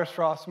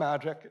Weierstrass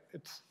magic.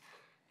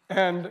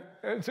 And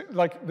it's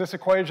like this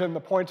equation, the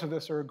points of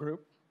this are a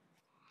group.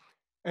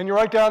 And you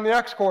write down the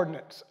x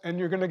coordinates, and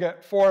you're going to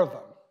get 4 of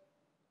them.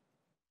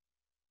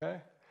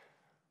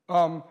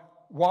 Okay?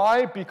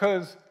 Why?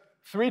 Because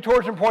 3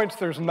 torsion points,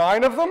 there's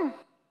 9 of them.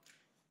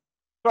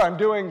 So I'm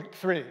doing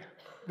 3.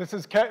 This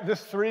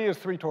 3 is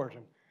 3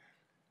 torsion.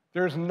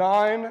 There's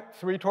 9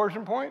 3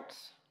 torsion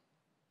points,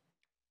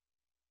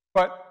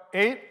 but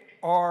 8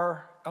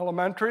 are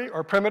elementary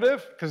or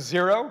primitive, because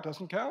 0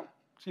 doesn't count.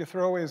 So you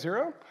throw away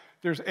 0.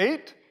 There's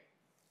 8,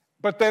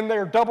 but then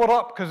they're doubled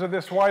up because of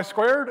this y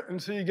squared,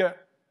 and so you get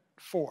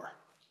 4.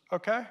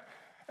 Okay?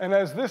 And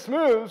as this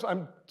moves,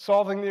 I'm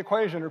solving the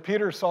equation, or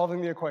Peter's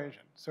solving the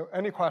equation. So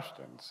any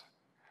questions?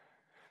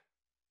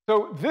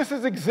 So this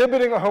is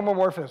exhibiting a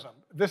homomorphism.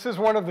 This is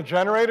one of the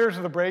generators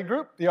of the braid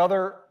group. The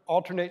other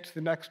alternates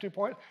the next 2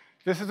 points.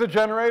 This is a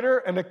generator,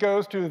 and it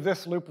goes to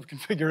this loop of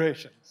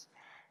configurations.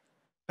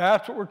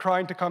 That's what we're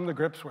trying to come to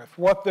grips with,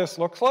 what this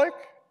looks like,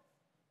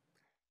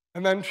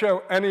 and then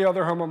show any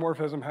other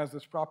homomorphism has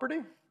this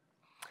property.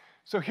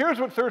 So here's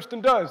what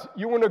Thurston does.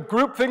 You want to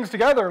group things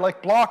together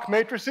like block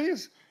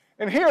matrices.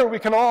 And here we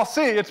can all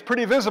see, it's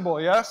pretty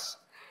visible, yes?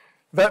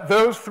 That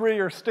those 3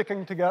 are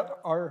sticking together,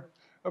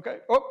 okay,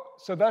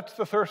 so that's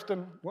the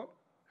Thurston,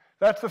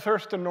 that's the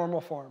Thurston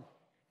normal form.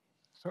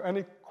 So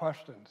any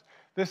questions?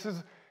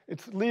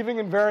 It's leaving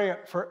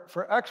invariant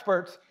for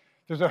experts.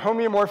 There's a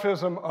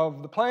homeomorphism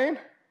of the plane,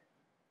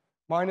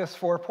 minus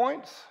 4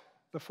 points.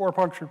 the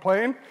four-punctured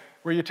plane,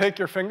 where you take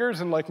your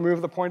fingers and like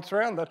move the points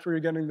around. That's where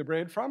you're getting the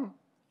braid from.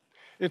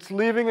 It's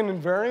leaving an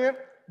invariant.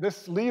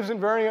 This leaves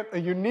invariant a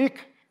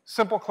unique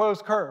simple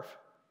closed curve,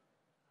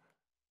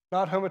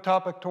 not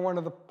homotopic to one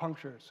of the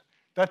punctures.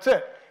 That's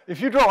it. If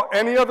you draw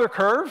any other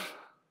curve,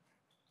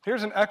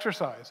 here's an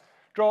exercise.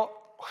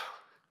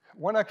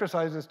 One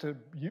exercise is to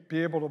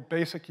be able to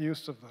basic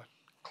use of the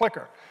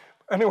clicker,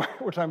 anyway,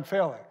 which I'm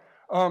failing.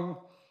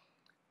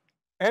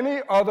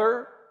 Any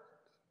other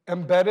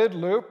embedded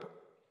loop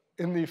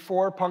in the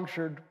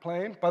four-punctured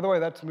plane, by the way,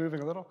 that's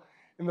moving a little,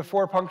 in the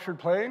four-punctured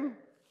plane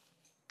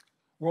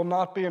will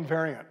not be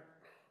invariant.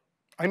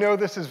 I know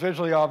this is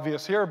visually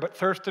obvious here, but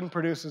Thurston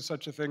produces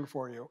such a thing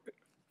for you,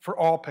 for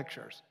all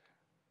pictures,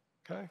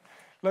 okay?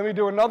 Let me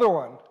do another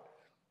one.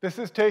 This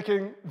is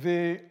taking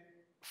the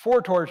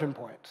four torsion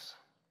points.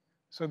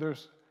 So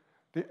there's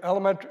the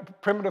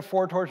primitive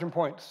four torsion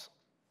points.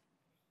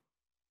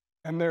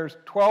 And there's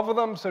 12 of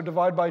them, so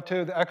divide by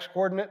 2. The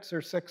x-coordinates,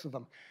 there's 6 of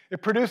them.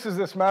 It produces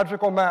this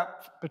magical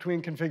map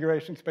between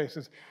configuration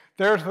spaces.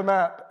 There's the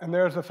map, and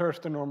there's the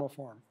Thurston normal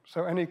form.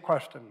 So any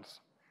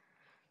questions?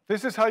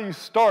 This is how you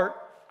start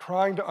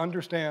trying to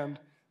understand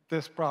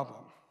this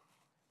problem,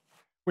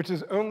 which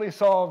is only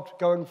solved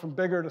going from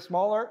bigger to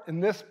smaller. In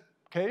this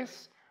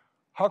case,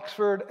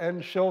 Huxford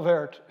and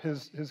Schilvert,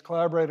 his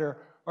collaborator,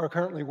 are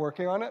currently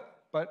working on it,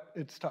 but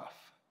it's tough.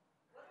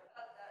 What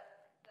about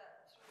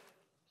that sort of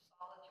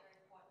solitary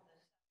point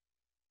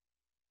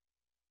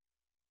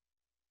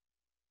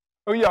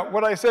in this? Oh yeah,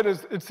 what I said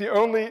is it's the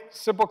only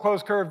simple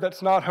closed curve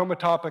that's not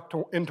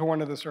homotopic into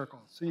one of the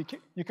circles. So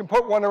you can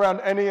put one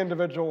around any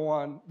individual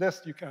one.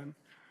 This you can,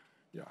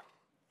 yeah.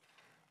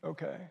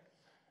 Okay.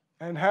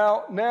 And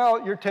now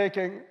you're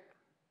taking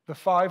the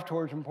 5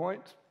 torsion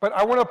points, but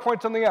I want to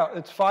point something out.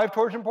 It's 5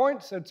 torsion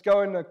points. It's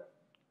going to,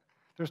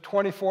 there's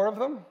 24 of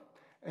them,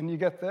 and you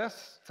get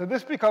this. So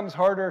this becomes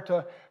harder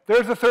to,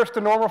 there's the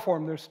Thurston normal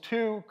form. There's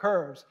 2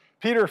 curves.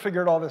 Peter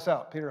figured all this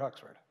out, Peter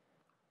Huxford.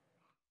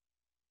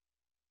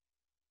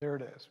 There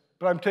it is.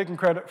 But I'm taking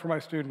credit for my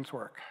students'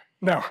 work.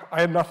 No,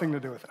 I had nothing to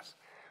do with this.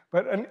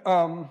 But,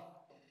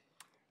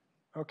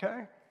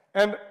 okay.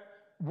 And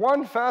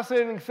one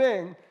fascinating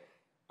thing,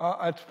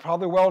 it's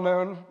probably well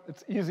known,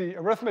 it's easy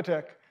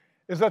arithmetic,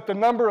 is that the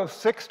number of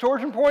 6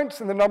 torsion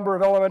points and the number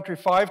of elementary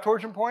 5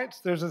 torsion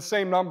points, there's the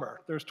same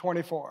number. There's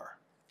 24.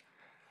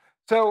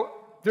 So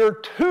there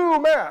are 2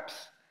 maps,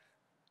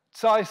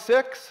 psi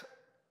 6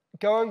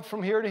 going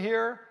from here to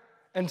here,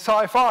 and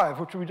psi 5,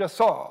 which we just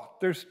saw.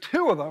 There's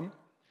 2 of them,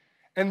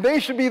 and they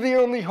should be the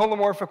only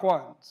holomorphic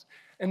ones.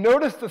 And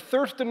notice the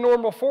Thurston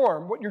normal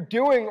form. What you're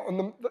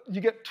doing,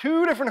 you get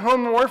 2 different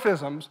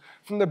homomorphisms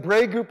from the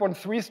braid group on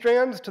 3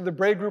 strands to the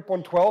braid group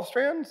on 12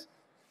 strands.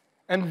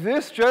 And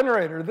this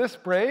generator, this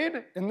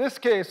braid, in this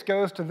case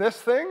goes to this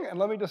thing, and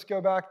let me just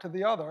go back to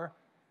the other.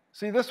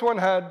 See, this one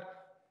had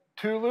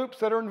 2 loops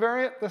that are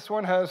invariant, this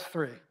one has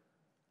 3.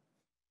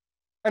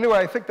 Anyway,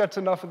 I think that's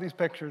enough of these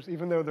pictures,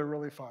 even though they're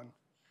really fun,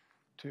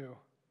 too.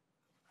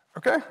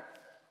 Okay?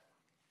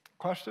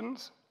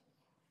 Questions?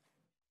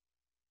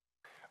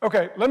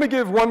 Okay, let me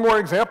give one more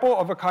example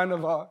of a kind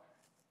of a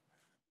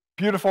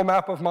beautiful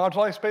map of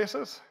moduli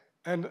spaces.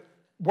 And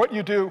what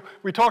you do,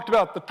 we talked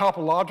about the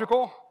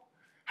topological.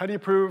 How do you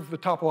prove the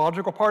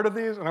topological part of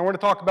these? And I want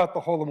to talk about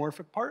the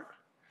holomorphic part.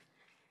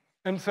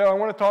 And so I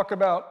want to talk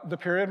about the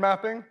period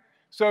mapping.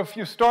 So if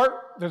you start,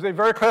 there's a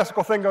very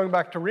classical thing going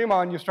back to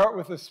Riemann. You start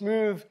with a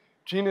smooth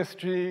genus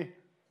G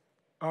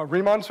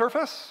Riemann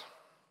surface.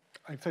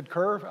 I said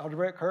curve,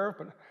 algebraic curve.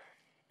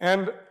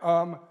 And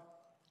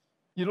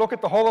you look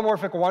at the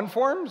holomorphic 1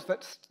 forms,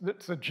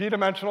 that's a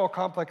G-dimensional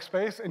complex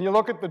space, and you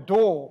look at the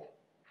dual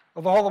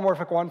of the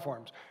holomorphic 1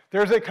 forms.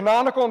 There's a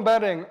canonical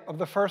embedding of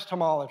the first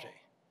homology.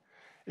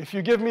 If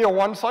you give me a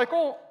 1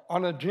 cycle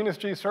on a genus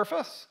G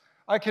surface,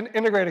 I can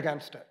integrate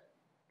against it.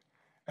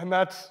 And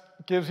that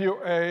gives you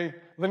a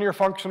linear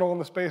functional in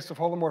the space of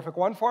holomorphic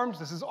 1 forms.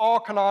 This is all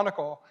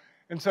canonical.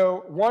 And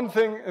so one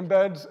thing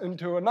embeds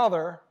into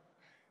another,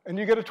 and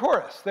you get a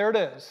torus. There it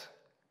is.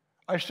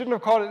 I shouldn't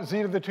have called it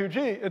z to the 2g.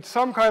 It's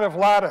some kind of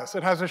lattice.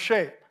 It has a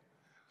shape.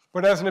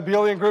 But as an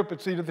abelian group,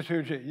 it's z to the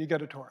 2g. You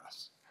get a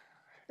torus.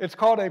 It's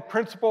called a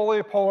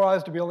principally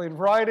polarized abelian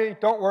variety.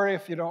 Don't worry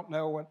if you don't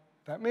know what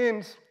that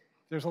means.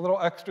 There's a little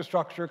extra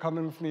structure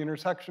coming from the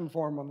intersection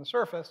form on the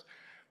surface.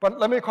 But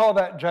let me call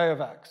that J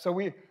of x. So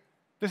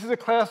this is a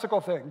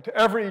classical thing. To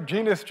every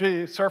genus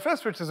G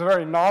surface, which is a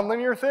very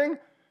nonlinear thing,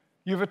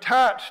 you've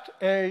attached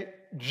a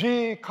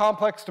G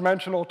complex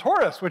dimensional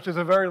torus, which is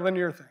a very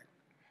linear thing.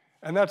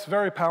 And that's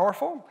very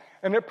powerful.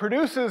 And it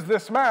produces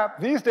this map.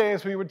 These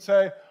days, we would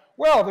say,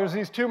 well, there's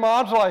these 2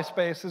 moduli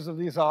spaces of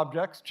these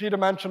objects,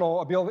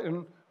 G-dimensional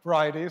abelian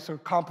varieties, so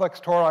complex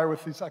tori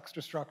with this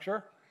extra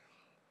structure,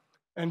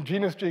 and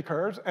genus G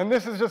curves. And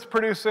this is just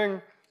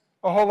producing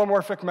a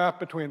holomorphic map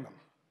between them.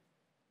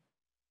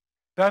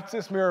 That's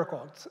this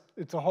miracle.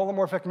 It's a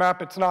holomorphic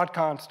map. It's not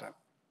constant.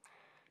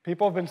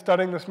 People have been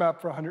studying this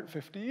map for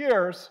 150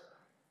 years.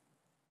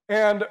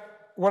 And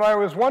what I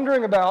was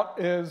wondering about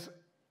is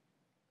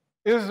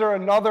there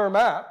another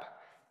map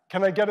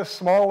can I get a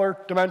smaller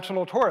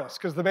dimensional torus?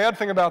 Because the bad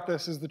thing about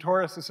this is the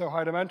torus is so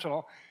high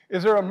dimensional.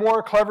 Is there a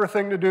more clever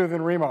thing to do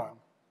than Riemann?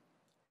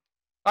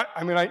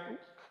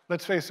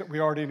 Let's face it, we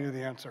already knew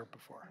the answer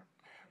before.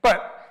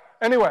 But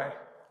anyway,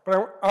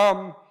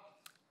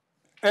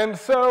 and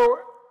so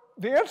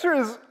the answer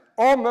is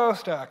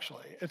almost,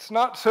 actually. It's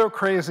not so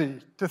crazy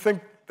to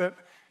think that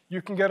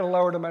you can get a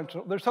lower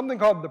dimensional. There's something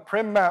called the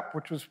Prim map,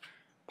 which was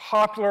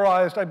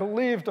popularized, I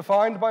believe,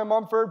 defined by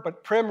Mumford,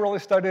 but Prim really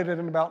studied it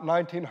in about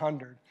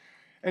 1900.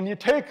 And you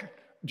take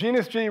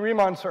genus G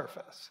Riemann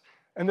surface,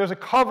 and there's a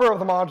cover of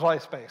the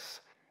moduli space.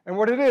 And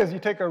what it is, you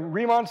take a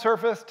Riemann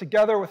surface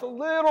together with a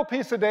little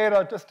piece of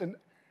data, just an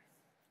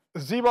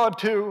Z mod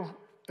 2,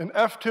 an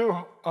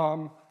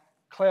F2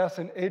 class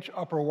in H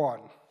upper 1,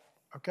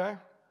 okay?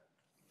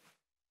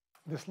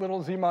 This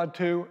little Z mod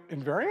 2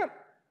 invariant,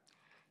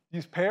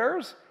 these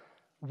pairs,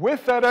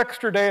 with that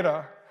extra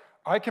data,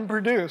 I can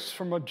produce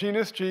from a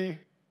genus G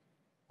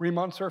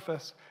Riemann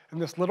surface,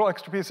 and this little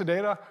extra piece of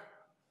data,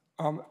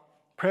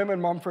 Prim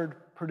and Mumford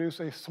produce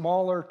a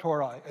smaller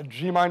tori, a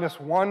G minus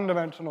 1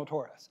 dimensional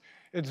torus.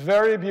 It's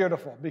very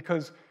beautiful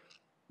because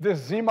this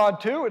Z mod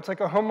 2, it's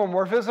like a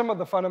homomorphism of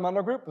the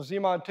fundamental group of Z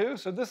mod 2.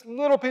 So this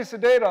little piece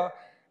of data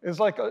is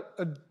like a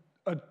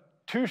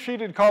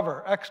two-sheeted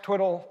cover, x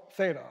twiddle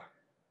theta.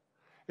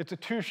 It's a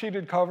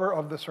two-sheeted cover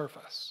of the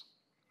surface.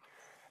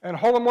 And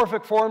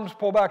holomorphic forms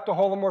pull back to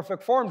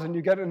holomorphic forms, and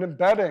you get an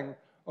embedding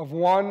of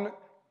one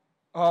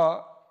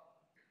of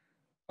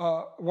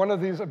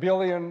these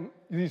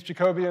these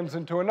Jacobians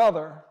into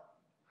another.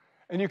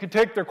 And you can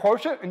take their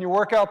quotient and you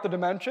work out the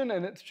dimension,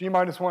 and it's G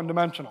minus 1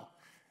 dimensional.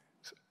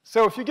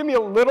 So if you give me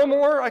a little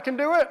more, I can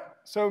do it.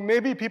 So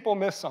maybe people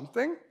miss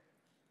something.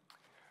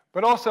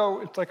 But also,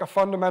 it's like a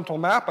fundamental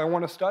map I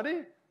want to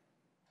study.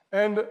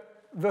 And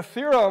the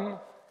theorem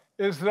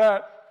is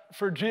that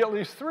for G at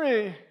least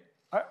 3,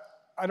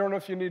 I don't know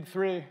if you need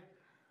 3,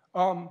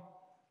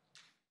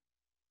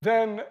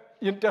 then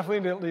you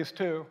definitely need at least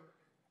 2.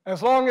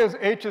 As long as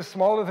H is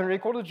smaller than or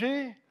equal to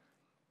G,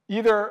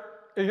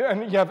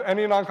 and you have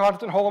any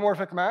non-constant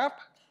holomorphic map,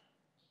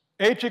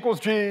 H equals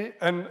G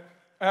and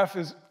F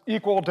is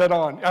equal dead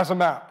on as a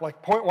map,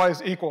 like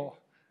pointwise equal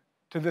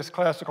to this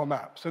classical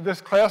map. So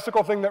this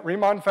classical thing that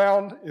Riemann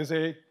found is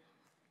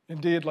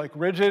indeed like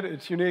rigid,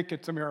 it's unique,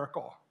 it's a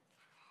miracle.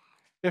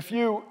 If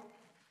you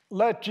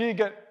let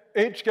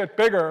H get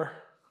bigger,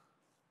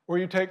 or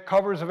you take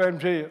covers of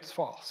MG, it's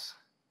false.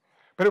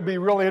 But it would be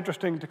really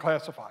interesting to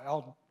classify.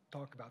 I'll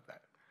talk about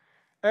that.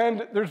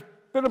 And there's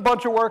been a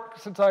bunch of work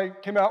since I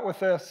came out with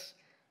this.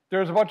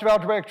 There's a bunch of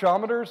algebraic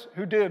geometers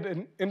who did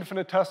an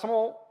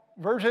infinitesimal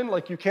version,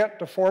 like you can't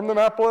deform the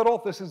map a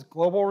little. This is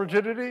global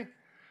rigidity.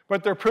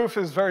 But their proof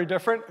is very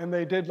different, and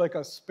they did like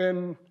a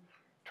spin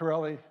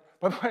Torelli.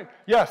 By the way,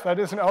 yes, that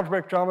is an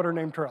algebraic geometer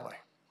named Torelli,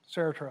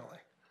 Sarah Torelli.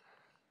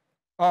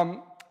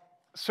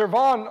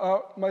 Servan,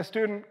 my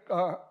student,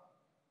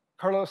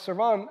 Carlos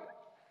Servan,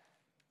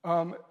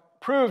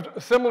 proved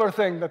a similar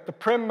thing, that the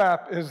Prim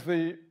map is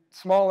the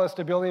smallest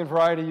abelian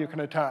variety you can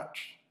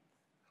attach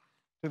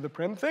to the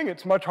Prim thing.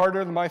 It's much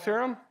harder than my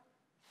theorem.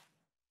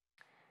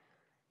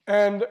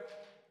 And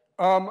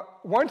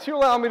once you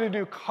allow me to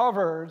do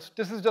covers,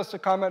 this is just a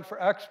comment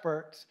for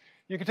experts,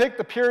 you can take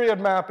the period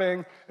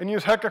mapping and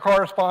use Hecke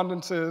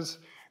correspondences,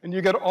 and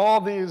you get all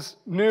these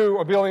new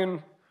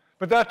abelian,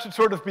 but that should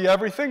sort of be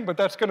everything, but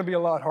that's going to be a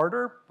lot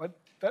harder. But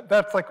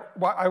that's like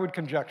why I would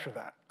conjecture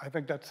that. I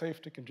think that's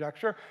safe to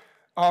conjecture.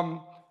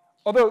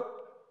 Although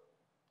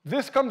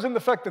this comes in the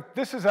fact that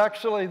this is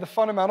actually, the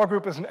fundamental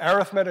group is an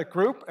arithmetic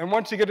group, and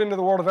once you get into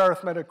the world of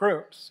arithmetic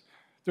groups,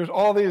 there's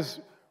all these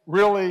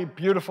really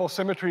beautiful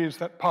symmetries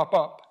that pop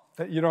up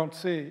that you don't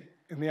see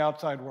in the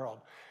outside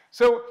world.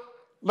 So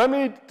let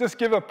me just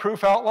give a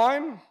proof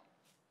outline,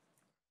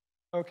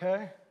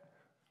 okay,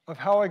 of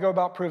how I go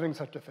about proving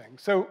such a thing.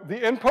 So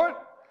the input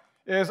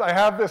is I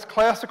have this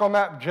classical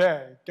map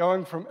J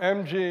going from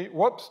MG,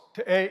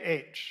 to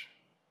AH.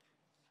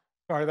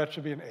 Sorry, that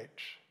should be an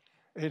H.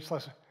 H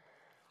less.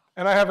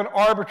 And I have an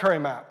arbitrary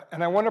map,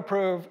 and I want to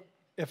prove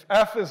if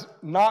F is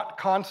not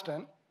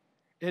constant,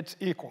 it's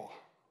equal.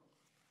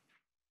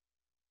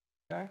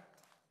 Okay?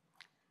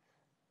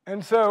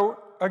 And so,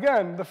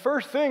 again, the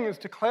first thing is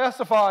to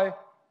classify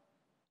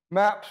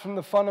maps from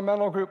the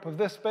fundamental group of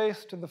this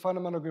space to the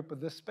fundamental group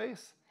of this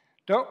space.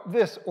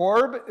 This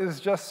orb is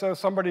just so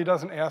somebody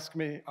doesn't ask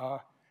me,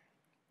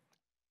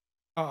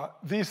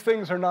 these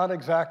things are not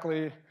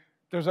exactly,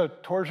 there's a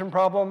torsion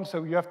problem,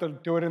 so you have to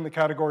do it in the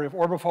category of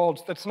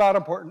orbifolds. That's not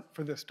important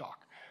for this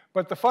talk.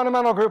 But the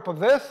fundamental group of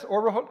this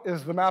orbifold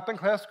is the mapping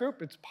class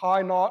group. It's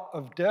pi naught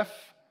of diff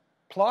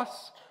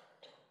plus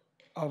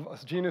of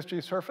a genus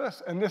G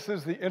surface, and this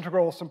is the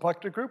integral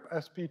symplectic group,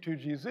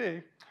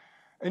 SP2GZ.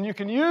 And you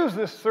can use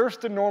this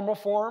Thurston normal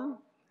form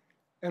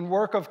and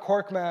work of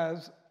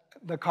Korkmaz,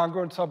 the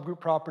congruent subgroup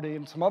property,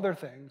 and some other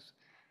things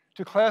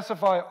to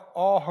classify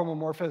all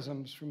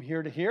homomorphisms from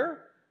here to here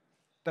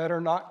that are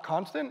not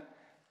constant,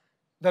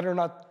 that are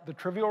not the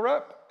trivial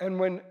rep. And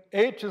when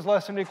H is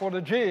less than or equal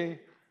to G,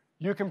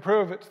 you can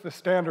prove it's the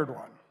standard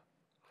one.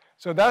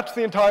 So that's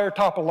the entire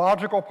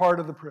topological part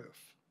of the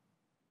proof.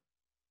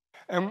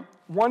 And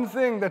one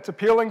thing that's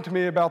appealing to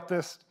me about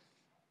this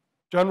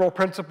general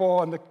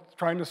principle and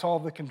trying to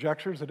solve the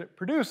conjectures that it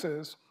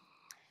produces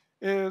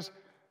is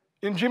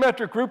in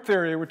geometric group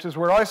theory, which is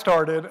where I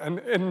started, and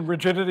in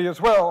rigidity as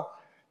well,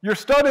 you're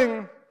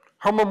studying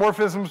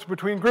homomorphisms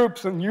between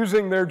groups and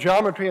using their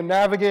geometry and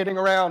navigating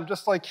around.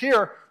 Just like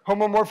here,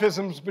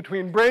 homomorphisms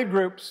between braid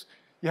groups,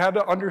 you had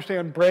to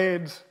understand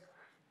braids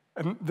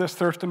and this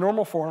Thurston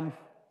normal form.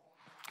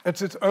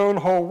 It's its own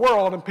whole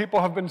world, and people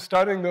have been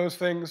studying those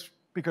things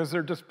because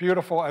they're just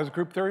beautiful as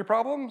group theory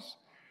problems.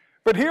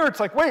 But here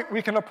it's like, wait,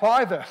 we can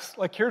apply this.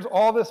 Like here's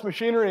all this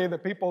machinery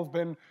that people have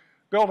been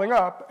building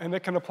up, and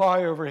it can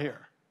apply over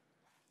here.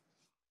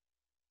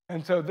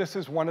 And so this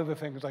is one of the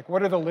things, like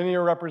what are the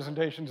linear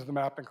representations of the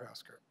mapping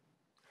class group?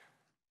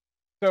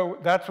 So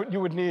that's what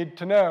you would need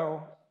to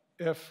know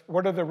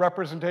what are the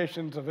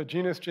representations of a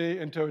genus G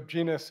into a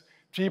genus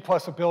G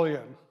plus a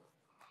billion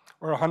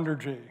or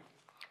 100G.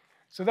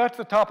 So that's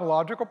the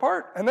topological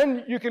part. And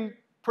then you can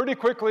pretty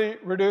quickly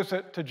reduce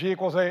it to G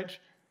equals H,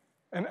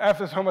 and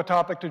F is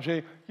homotopic to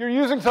G. You're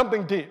using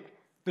something deep.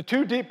 The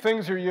two deep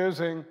things you're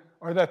using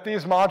are that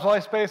these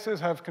moduli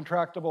spaces have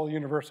contractible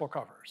universal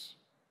covers.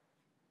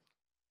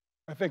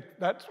 I think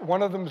that's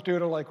one of them is due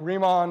to like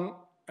Riemann,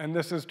 and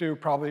this is due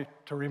probably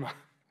to Riemann.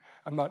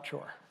 I'm not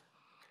sure.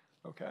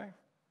 Okay?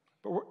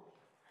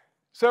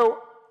 So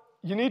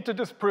you need to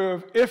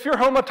disprove if you're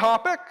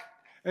homotopic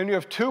and you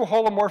have two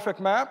holomorphic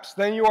maps,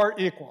 then you are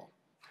equal.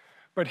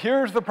 But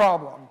here's the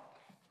problem.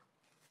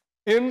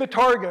 In the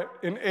target,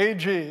 in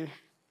AG,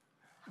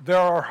 there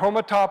are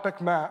homotopic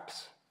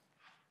maps.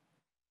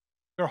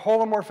 There are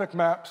holomorphic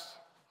maps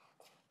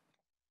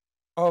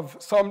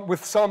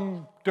with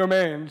some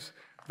domains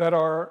that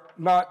are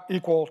not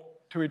equal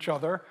to each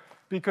other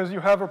because you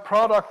have a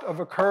product of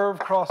a curve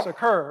cross a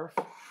curve.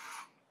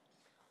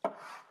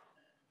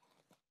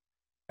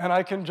 And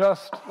I can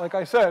just, like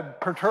I said,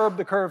 perturb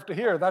the curve to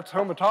here. That's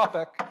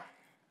homotopic,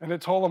 and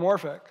it's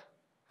holomorphic.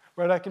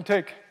 But I can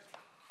take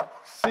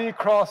C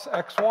cross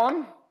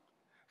X1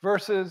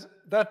 versus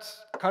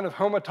that's kind of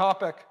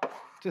homotopic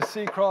to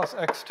C cross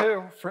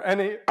X2 for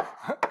any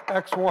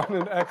X1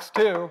 and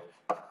X2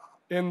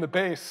 in the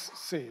base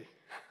C,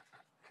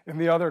 in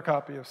the other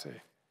copy of C.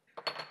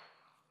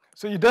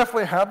 So you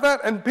definitely have that,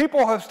 and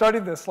people have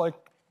studied this. Like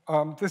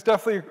this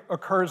definitely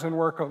occurs in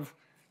work of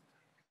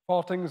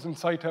Faltings and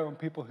Saito and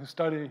people who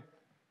study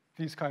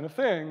these kind of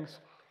things.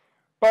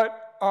 But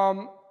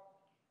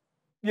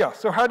yeah,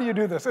 so how do you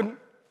do this? And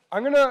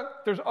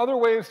there's other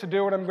ways to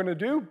do what I'm gonna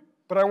do,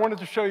 but I wanted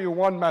to show you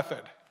one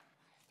method.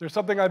 There's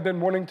something I've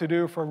been wanting to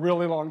do for a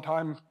really long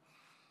time,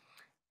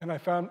 and I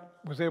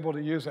was able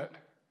to use it.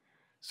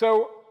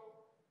 So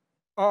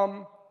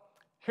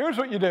here's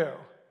what you do.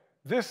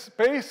 This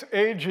space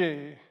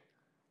AG,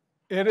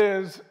 it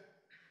is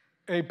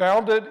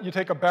you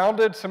take a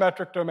bounded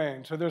symmetric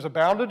domain. So there's a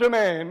bounded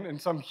domain in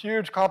some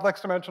huge complex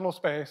dimensional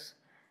space,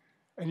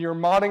 and you're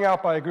modding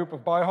out by a group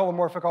of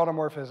biholomorphic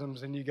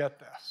automorphisms, and you get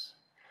this.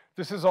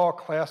 This is all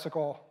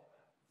classical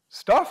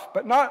stuff,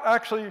 but not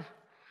actually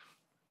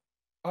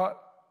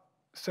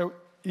so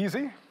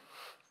easy,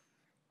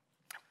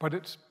 but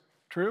it's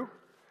true.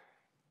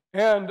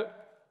 And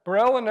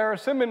Borel and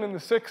Narasimhan in the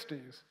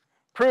 60s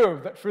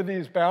proved that for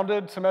these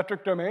bounded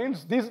symmetric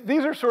domains,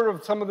 these are sort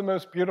of some of the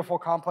most beautiful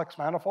complex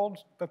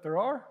manifolds that there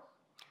are,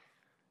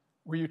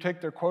 where you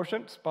take their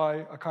quotients by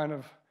a kind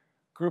of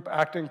group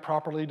acting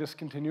properly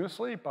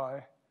discontinuously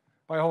by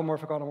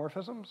holomorphic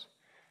automorphisms.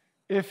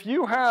 If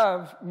you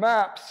have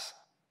maps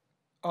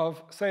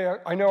of, say,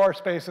 I know our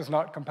space is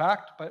not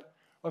compact, but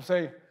let's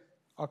say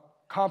a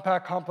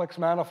compact complex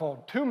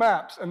manifold, two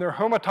maps, and they're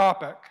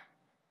homotopic,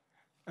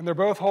 and they're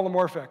both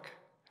holomorphic,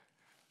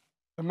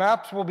 the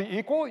maps will be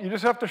equal. You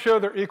just have to show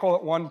they're equal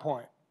at one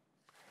point.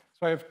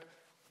 So I have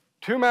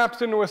two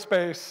maps into a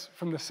space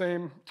from the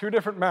same, two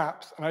different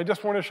maps, and I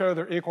just want to show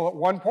they're equal at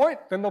one point,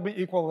 then they'll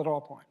be equal at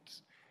all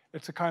points.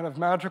 It's a kind of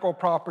magical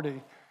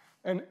property.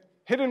 And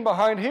hidden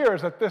behind here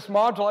is that this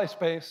moduli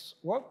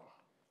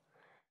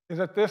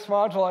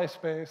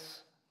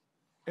space,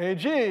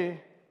 AG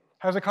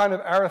has a kind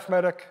of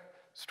arithmetic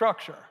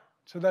structure.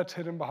 So that's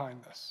hidden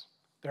behind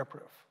their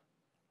proof.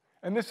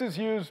 And this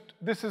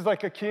is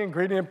like a key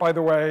ingredient, by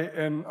the way,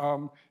 in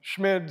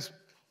Schmid's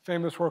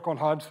famous work on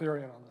Hodge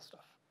theory and all this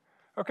stuff.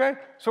 Okay?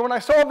 So when I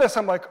saw this,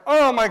 I'm like,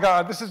 oh my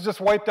God, this has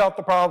just wiped out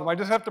the problem. I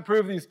just have to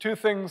prove these two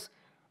things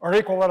are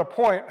equal at a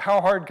point.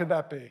 How hard could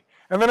that be?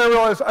 And then I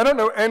realized I don't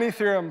know any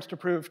theorems to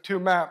prove two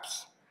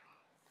maps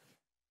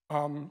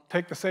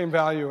take the same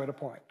value at a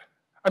point.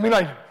 I mean,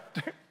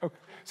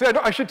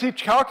 I should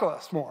teach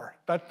calculus more.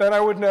 Then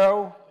I would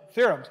know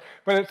theorems.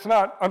 But it's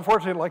not,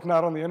 unfortunately, like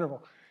not on the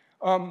interval.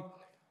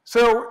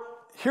 So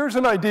here's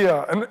an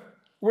idea. And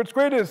what's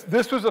great is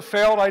this was a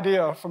failed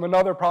idea from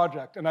another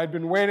project, and I'd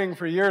been waiting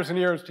for years and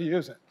years to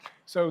use it.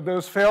 So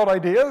those failed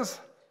ideas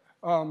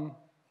can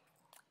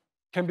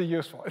be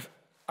useful.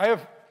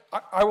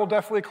 I will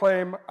definitely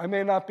claim I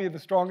may not be the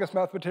strongest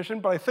mathematician,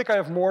 but I think I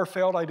have more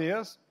failed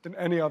ideas than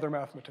any other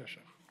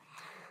mathematician.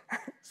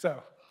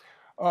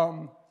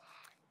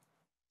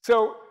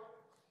 So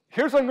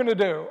here's what I'm going to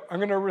do. I'm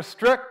going to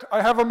restrict,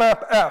 I have a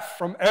map F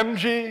from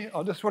MG.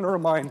 I just want to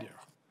remind you.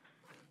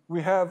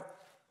 We have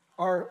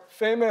our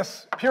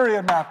famous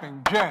period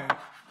mapping, J,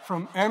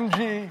 from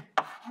MG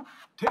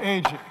to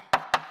AG.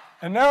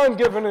 And now I'm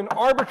given an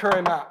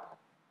arbitrary map,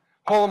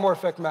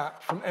 holomorphic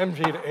map from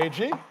MG to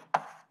AG.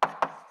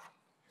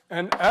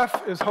 And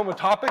F is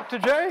homotopic to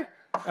J,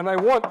 and I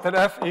want that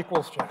F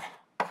equals J,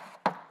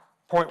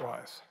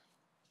 pointwise.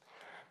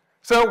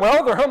 So,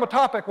 well, they're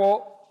homotopic.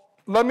 Well,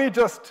 let me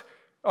just,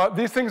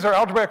 these things are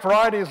algebraic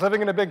varieties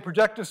living in a big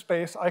projective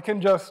space. I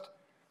can just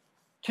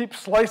keep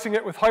slicing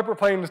it with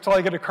hyperplanes until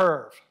I get a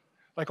curve,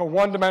 like a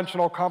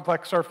one-dimensional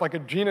complex surf, like a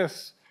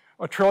genus,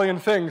 a trillion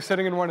things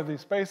sitting in one of these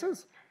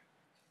spaces.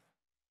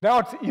 Now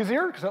it's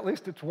easier, because at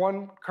least it's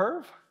one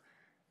curve.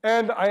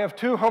 And I have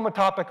two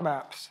homotopic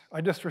maps.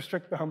 I just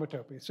restrict the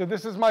homotopy. So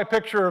this is my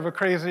picture of a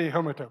crazy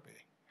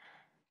homotopy,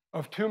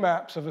 of two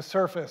maps of a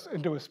surface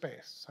into a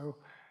space. So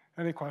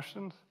any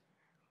questions?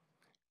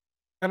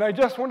 And I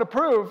just want to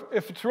prove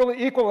if it's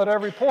really equal at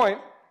every point,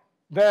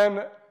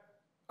 then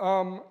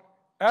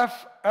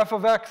f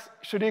of x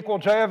should equal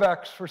j of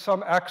x for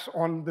some x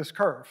on this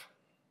curve.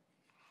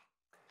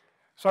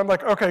 So I'm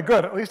like, okay,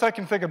 good, at least I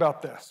can think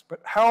about this. But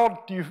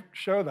how do you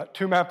show that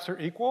two maps are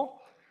equal?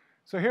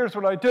 So here's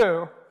what I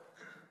do.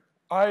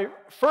 I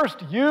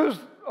first use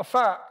a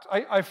fact.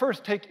 I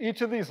first take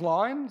each of these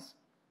lines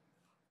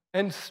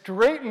and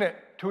straighten it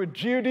to a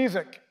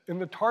geodesic in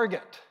the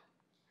target,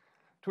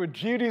 to a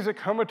geodesic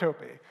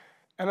homotopy.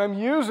 And I'm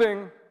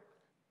using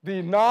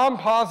the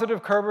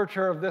non-positive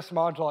curvature of this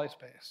moduli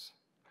space.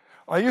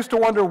 I used to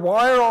wonder,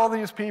 why are all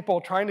these people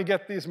trying to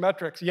get these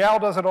metrics? Yale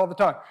does it all the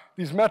time.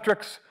 These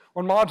metrics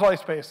on moduli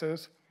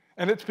spaces,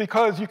 and it's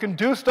because you can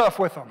do stuff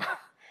with them.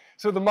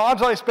 So the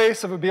moduli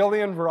space of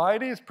abelian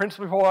varieties,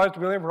 principally polarized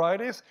abelian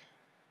varieties,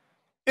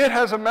 it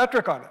has a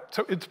metric on it.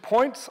 So its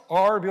points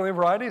are abelian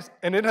varieties,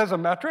 and it has a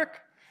metric.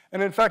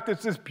 And in fact,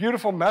 it's this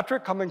beautiful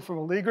metric coming from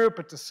a Lie group.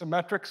 It's a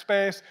symmetric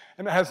space,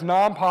 and it has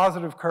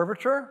non-positive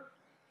curvature.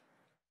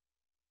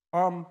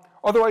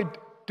 Although I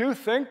do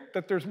think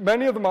that there's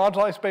many of the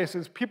moduli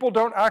spaces people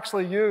don't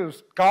actually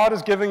use. God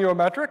is giving you a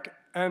metric,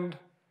 and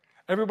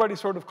everybody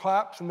sort of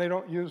claps, and they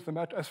don't use the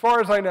metric. As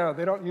far as I know,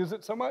 they don't use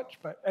it so much.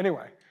 But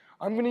anyway,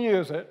 I'm going to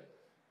use it.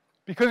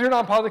 Because you're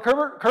non-positive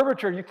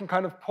curvature, you can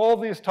kind of pull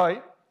these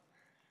tight.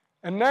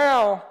 And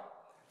now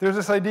there's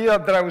this idea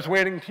that I was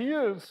waiting to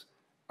use.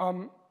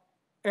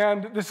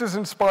 And this is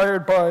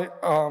inspired by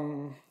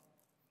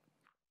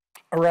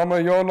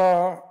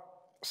Ramayana,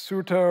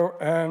 Suto,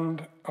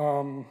 and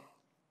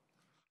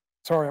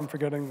sorry, I'm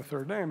forgetting the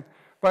third name,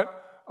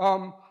 but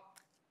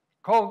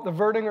called the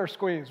Verdinger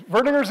squeeze.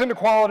 Verdinger's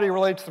inequality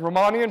relates the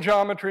Riemannian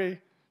geometry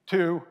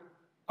to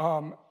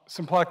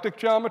symplectic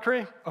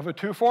geometry of a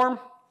two-form.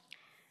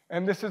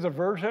 And this is a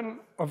version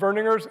of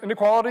Verdinger's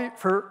inequality.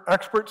 For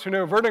experts who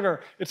know Verdinger,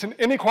 it's an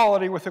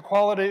inequality with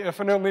equality if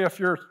and only if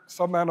your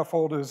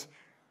submanifold is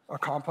a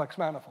complex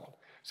manifold.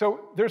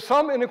 So there's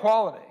some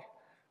inequality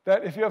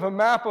that if you have a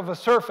map of a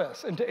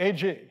surface into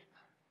AG,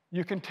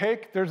 you can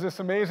take, there's this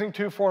amazing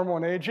two-form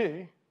on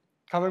AG,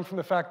 coming from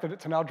the fact that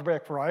it's an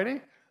algebraic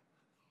variety.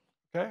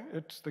 Okay,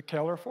 it's the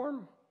Kähler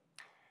form.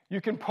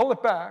 You can pull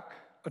it back,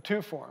 a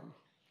two-form,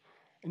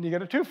 and you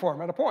get a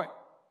two-form at a point.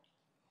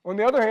 On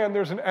the other hand,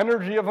 there's an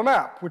energy of a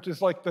map, which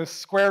is like the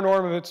square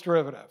norm of its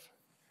derivative.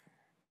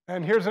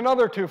 And here's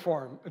another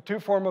two-form, a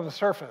two-form of a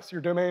surface, your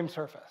domain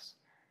surface.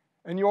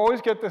 And you always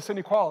get this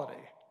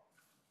inequality.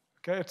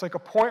 Okay, it's like a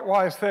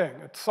pointwise thing.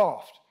 It's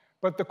soft.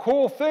 But the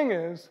cool thing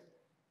is,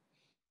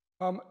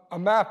 a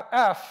map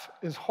F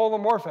is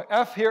holomorphic.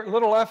 F here,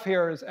 little f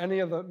here is any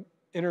of the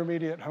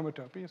intermediate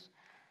homotopies.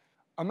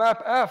 A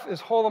map F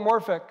is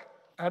holomorphic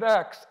at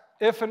X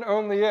if and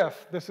only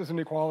if this is an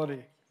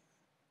equality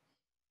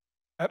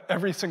at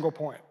every single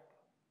point.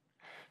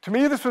 To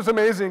me, this was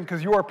amazing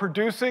because you are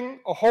producing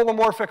a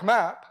holomorphic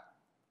map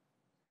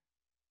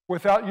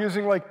without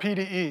using like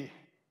PDE.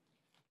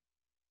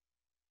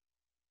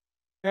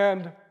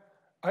 And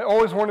I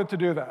always wanted to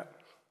do that,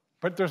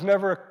 but there's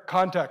never a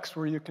context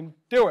where you can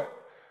do it.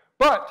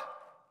 But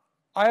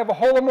I have a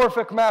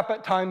holomorphic map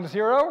at time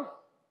 0.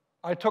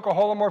 I took a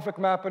holomorphic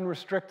map and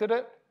restricted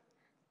it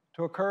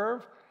to a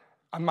curve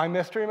on my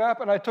mystery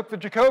map, and I took the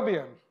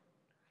Jacobian,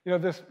 you know,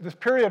 this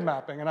period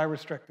mapping, and I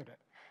restricted it.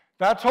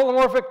 That's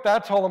holomorphic,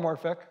 that's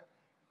holomorphic.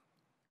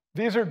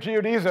 These are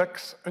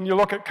geodesics, and you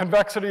look at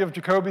convexity of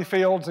Jacobi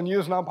fields and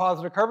use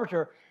non-positive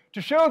curvature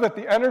to show that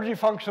the energy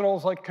functional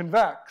is like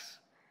convex.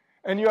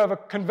 And you have a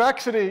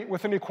convexity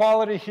with an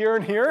equality here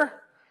and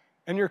here,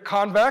 and you're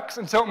convex,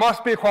 and so it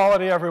must be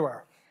equality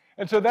everywhere.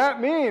 And so that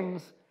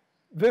means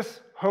this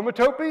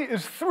homotopy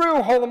is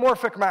through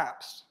holomorphic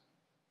maps.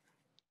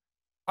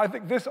 I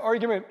think this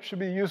argument should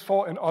be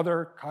useful in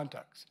other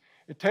contexts.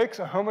 It takes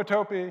a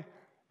homotopy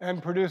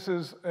and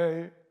produces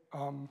a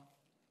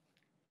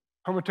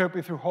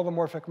homotopy through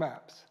holomorphic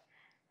maps.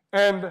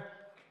 And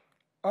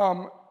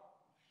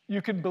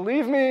you can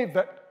believe me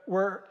that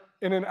we're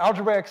in an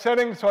algebraic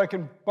setting, so I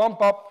can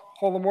bump up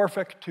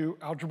holomorphic to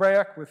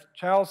algebraic with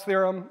Chow's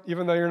theorem.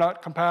 Even though you're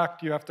not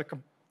compact, you have to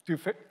do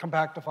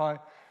compactify.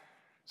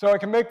 So I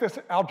can make this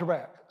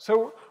algebraic.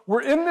 So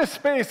we're in this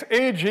space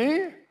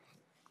AG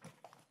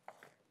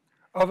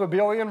of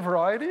abelian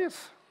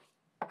varieties.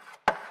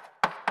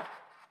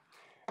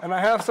 And I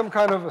have some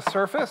kind of a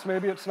surface.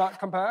 Maybe it's not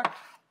compact.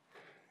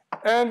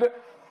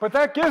 But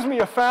that gives me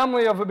a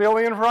family of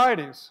abelian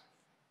varieties,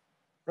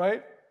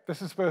 right?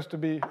 This is supposed to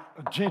be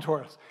a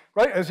G-torus,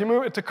 right? As you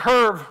move, it's a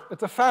curve,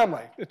 it's a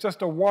family. It's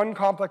just a one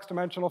complex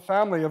dimensional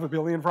family of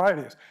abelian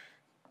varieties.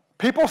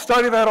 People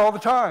study that all the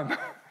time.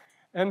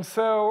 And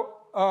so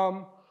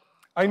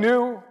I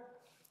knew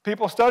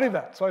people study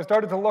that. So I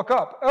started to look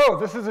up, oh,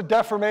 this is a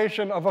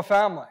deformation of a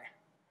family.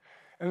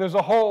 And there's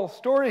a whole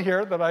story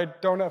here that I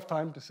don't have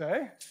time to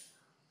say.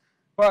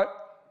 But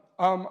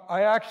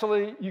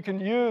you can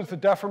use the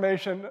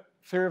deformation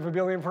theory of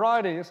abelian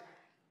varieties.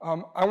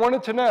 I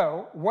wanted to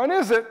know, when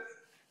is it?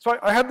 So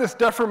I had this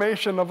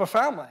deformation of a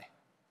family,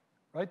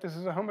 right? This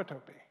is a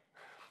homotopy.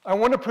 I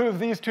want to prove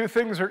these two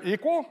things are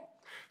equal.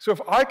 So if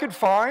I could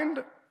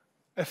find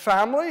a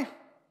family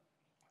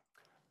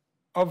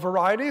of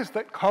varieties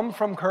that come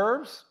from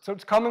curves, so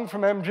it's coming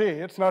from MG.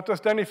 It's not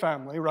just any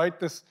family, right?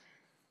 This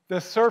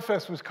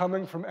surface was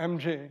coming from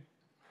MG.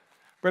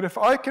 But if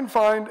I can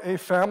find a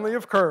family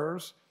of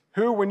curves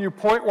who, when you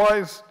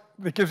pointwise,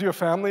 that gives you a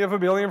family of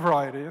abelian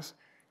varieties,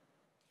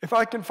 if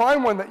I can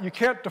find one that you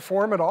can't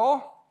deform at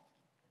all,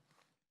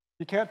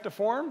 you can't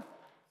deform,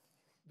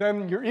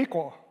 then you're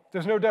equal.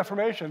 There's no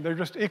deformation. They're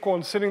just equal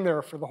and sitting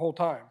there for the whole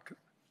time.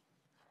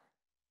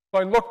 So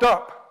I looked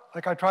up,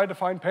 like I tried to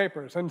find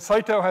papers. And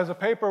Saito has a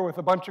paper with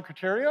a bunch of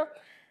criteria.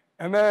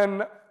 And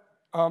then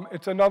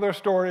it's another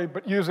story,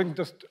 but using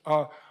just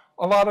a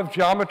lot of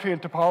geometry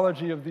and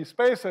topology of these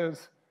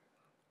spaces.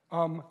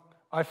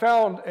 I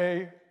found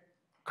a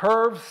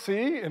curve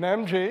C in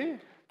MG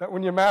that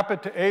when you map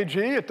it to AG,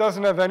 it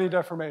doesn't have any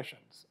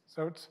deformations.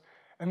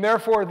 And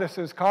therefore, this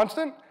is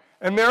constant.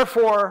 And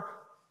therefore,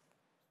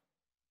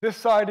 this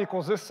side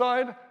equals this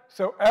side.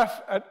 So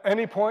F at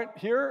any point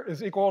here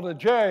is equal to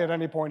J at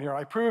any point here.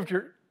 I proved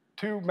your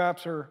two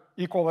maps are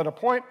equal at a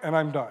point, and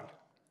I'm done.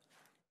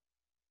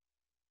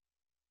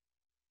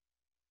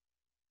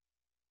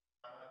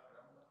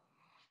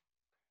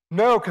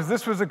 No, because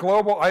this was a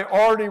global. I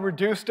already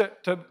reduced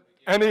it to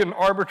an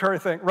arbitrary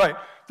thing. Right.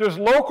 There's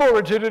local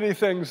rigidity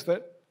things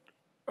that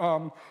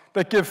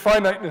give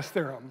finiteness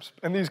theorems.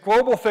 And these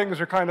global things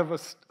are kind of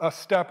a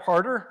step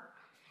harder.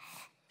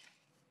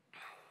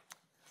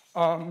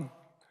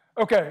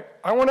 Okay,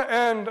 I'm going to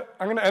end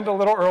a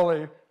little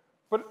early,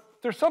 but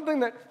there's something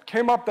that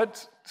came up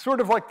that's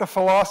sort of like the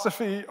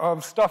philosophy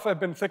of stuff I've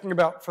been thinking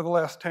about for the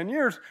last 10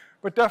 years,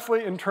 but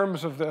definitely in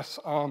terms of this.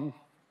 I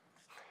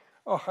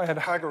had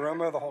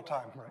Hagoroma the whole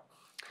time,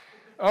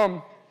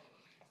 right?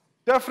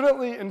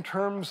 Definitely in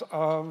terms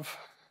of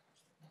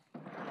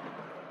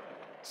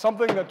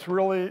something that's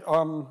really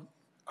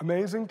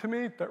amazing to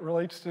me that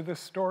relates to this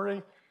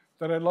story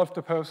that I'd love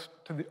to post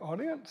to the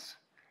audience.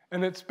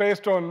 And it's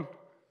based on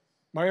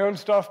my own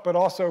stuff, but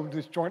also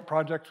these joint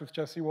projects with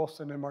Jesse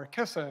Wolfson and Mark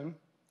Kissen.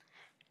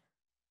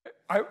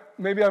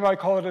 Maybe I might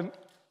call it an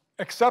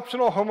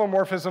exceptional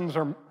homomorphisms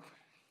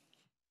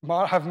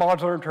have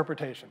modular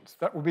interpretations.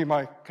 That will be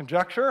my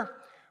conjecture.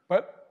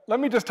 But let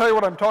me just tell you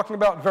what I'm talking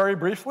about very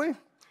briefly,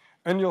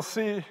 and you'll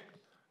see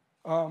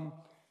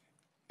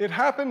it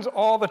happens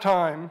all the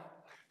time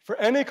for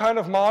any kind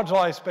of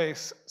moduli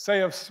space,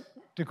 say of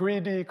degree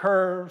D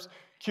curves,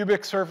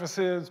 cubic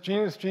surfaces,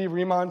 genus G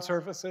Riemann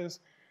surfaces.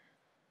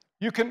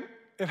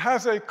 It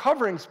has a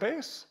covering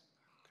space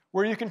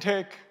where you can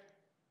take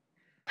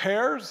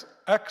pairs,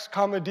 x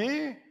comma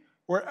d,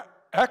 where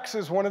x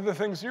is one of the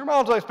things in your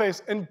moduli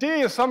space, and d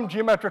is some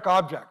geometric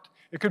object.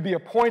 It could be a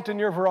point in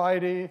your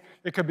variety.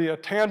 It could be a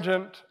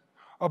tangent,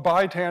 a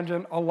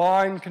bitangent, a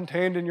line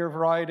contained in your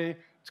variety.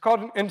 It's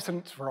called an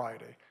instance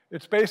variety.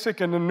 It's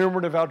basic in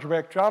enumerative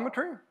algebraic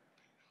geometry.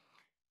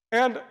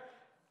 And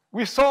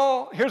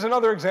here's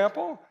another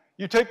example.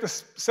 You take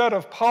this set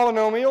of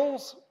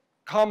polynomials,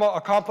 comma,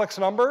 a complex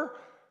number,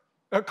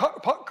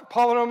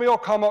 polynomial,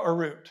 comma, a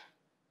root,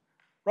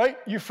 right?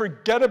 You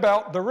forget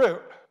about the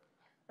root,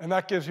 and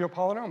that gives you a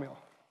polynomial.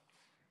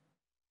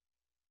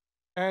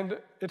 And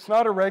it's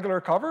not a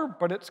regular cover,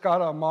 but it's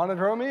got a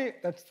monodromy.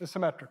 That's the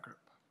symmetric group,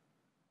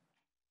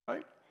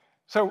 right?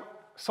 So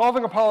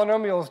solving a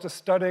polynomial is just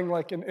studying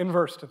like an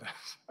inverse to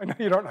this. I know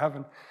you don't have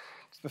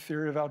it's the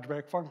theory of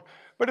algebraic functions,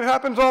 but it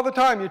happens all the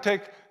time. You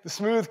take the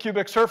smooth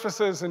cubic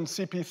surfaces in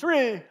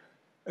CP3,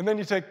 and then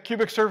you take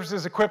cubic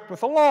surfaces equipped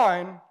with a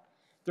line.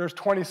 There's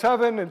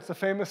 27, it's a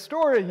famous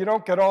story. You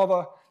don't get all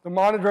the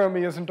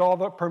monodromy isn't all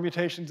the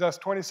permutations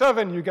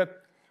S27. You get,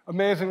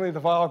 amazingly,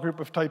 the Weyl group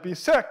of type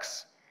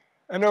E6.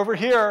 And over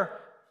here,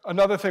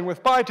 another thing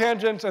with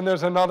bitangents, and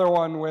there's another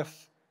one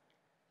with,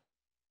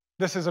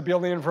 this is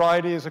abelian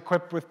varieties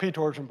equipped with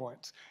p-torsion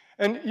points.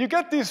 And you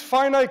get these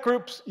finite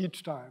groups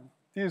each time.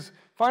 These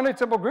finite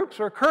simple groups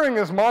are occurring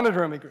as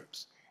monodromy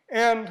groups.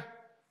 And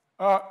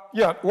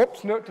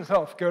note to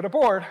self, go to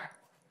board.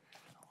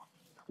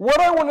 what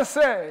I want to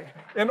say,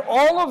 in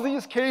all of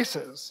these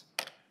cases,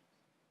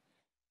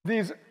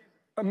 these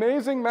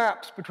amazing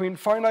maps between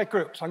finite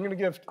groups, I'm going to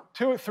give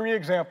 2 or 3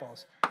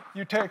 examples.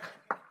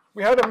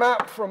 We had a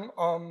map from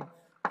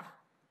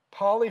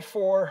poly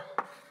 4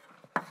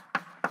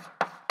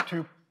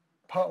 to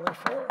poly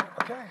 4,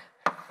 okay?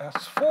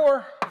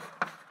 S4,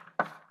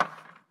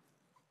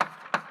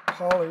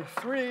 poly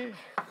 3.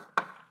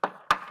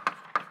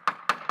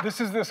 This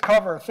is this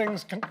cover,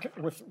 things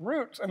with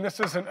roots, and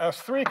this is an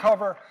S3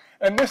 cover,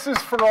 and this is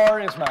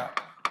Ferrari's map.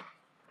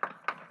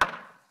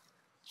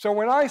 So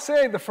when I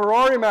say the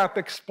Ferrari map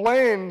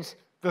explains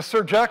the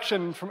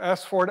surjection from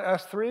S4 to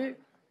S3,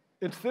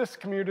 it's this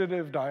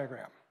commutative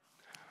diagram.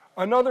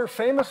 Another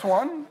famous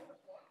one.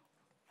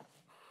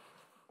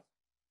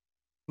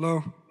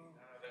 Hello?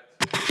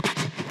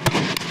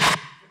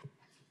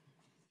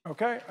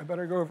 Okay, I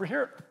better go over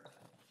here.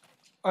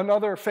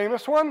 Another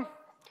famous one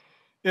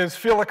is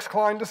Felix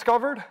Klein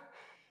discovered.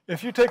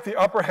 If you take the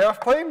upper half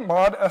plane,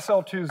 mod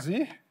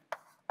SL2Z,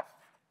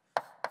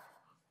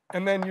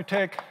 and then you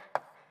take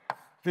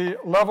the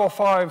level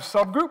 5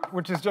 subgroup,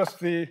 which is just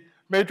the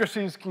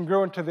matrices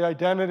congruent to the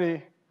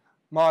identity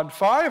mod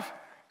 5.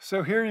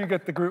 So here you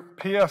get the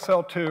group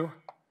PSL2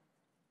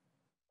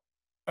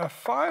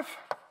 F5.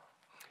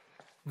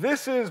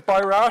 This is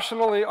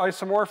birationally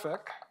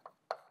isomorphic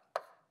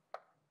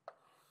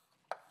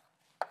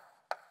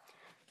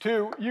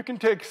to, you can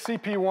take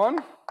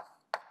CP1,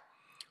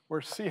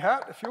 or C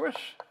hat if you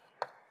wish,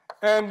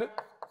 and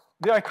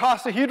the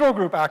icosahedral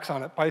group acts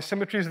on it by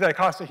symmetries of the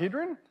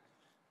icosahedron.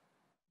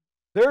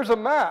 There's a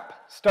map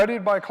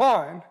studied by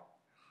Klein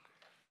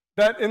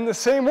that in the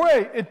same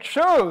way, it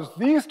shows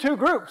these 2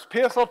 groups,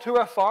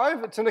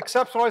 PSL2F5, it's an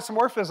exceptional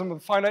isomorphism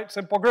of finite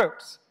simple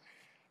groups,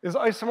 is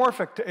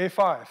isomorphic to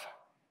A5.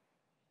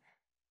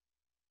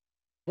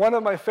 One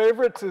of my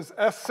favorites is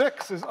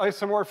S6 is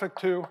isomorphic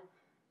to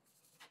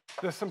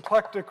the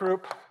symplectic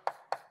group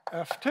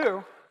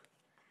F2.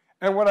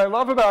 And what I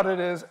love about it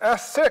is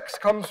S6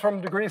 comes from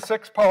degree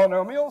 6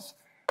 polynomials.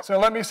 So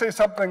let me say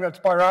something that's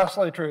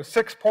birationally true.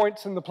 6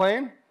 points in the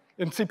plane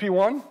in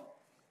CP1,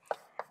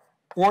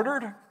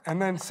 ordered, and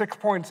then 6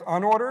 points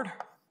unordered.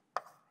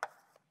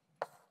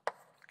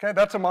 Okay,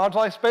 that's a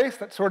moduli space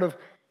that's sort of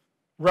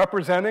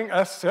representing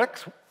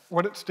S6,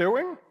 what it's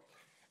doing.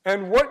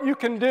 And what you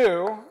can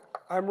do,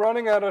 I'm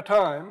running out of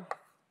time,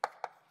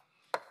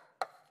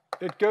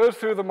 it goes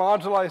through the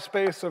moduli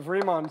space of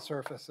Riemann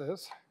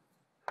surfaces.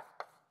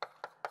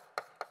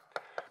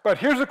 But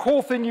here's a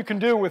cool thing you can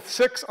do with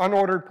 6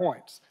 unordered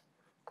points.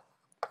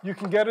 You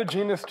can get a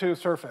genus 2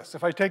 surface.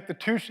 If I take the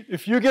 2,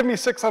 if you give me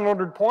 6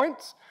 unordered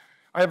points,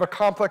 I have a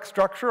complex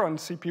structure on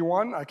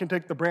CP1. I can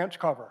take the branch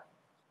cover.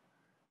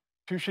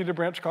 2-sheeted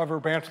branch cover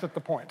branched at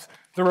the points.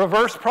 The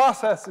reverse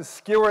process is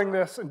skewing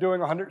this and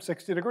doing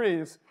 160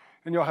 degrees,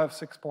 and you'll have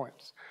 6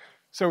 points.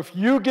 So if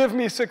you give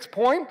me 6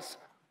 points,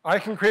 I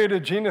can create a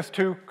genus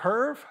 2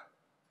 curve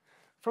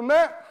from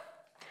that.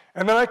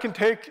 And then I can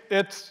take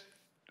its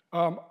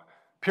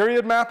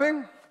period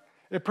mapping.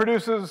 It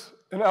produces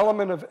an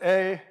element of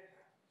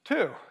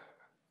A2.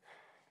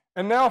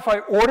 And now if I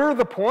order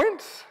the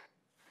points,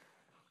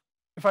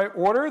 if I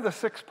order the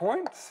 6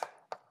 points,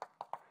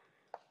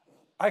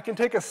 I can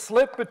take a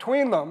slit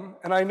between them,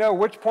 and I know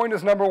which point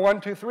is number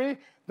 1, 2, 3.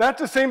 That's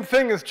the same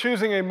thing as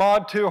choosing a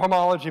mod 2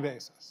 homology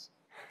basis.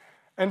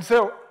 And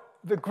so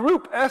the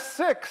group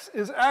S6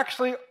 is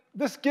actually,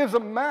 this gives a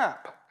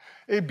map,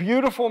 a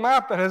beautiful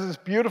map that has this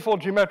beautiful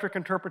geometric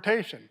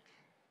interpretation.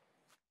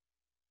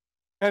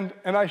 And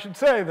I should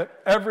say that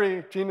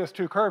every genus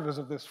 2 curve is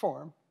of this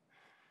form.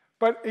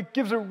 But it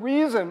gives a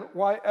reason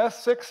why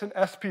S6 and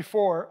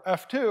SP4,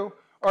 F2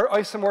 are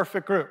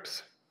isomorphic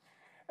groups.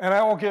 And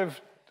I will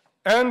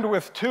end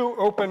with 2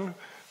 open.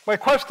 My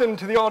question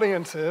to the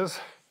audience is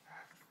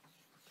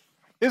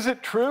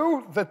it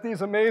true that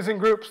these amazing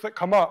groups that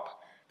come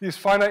up, these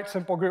finite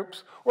simple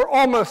groups, or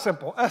almost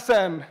simple,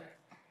 Sn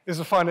is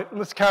a finite,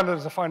 let's count it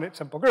as a finite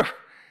simple group.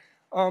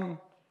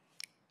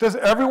 Does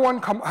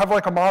everyone have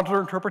like a modular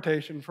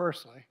interpretation,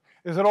 firstly?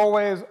 Is it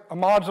always a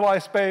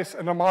moduli space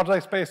and a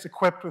moduli space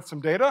equipped with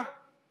some data?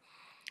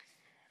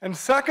 And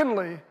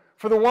secondly,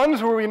 for the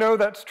ones where we know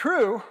that's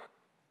true,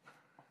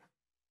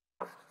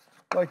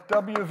 like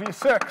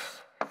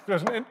WV6,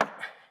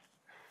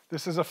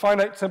 this is a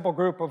finite simple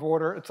group of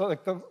order. It's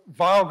like the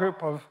Weil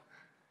group of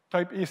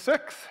type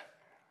E6.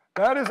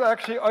 That is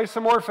actually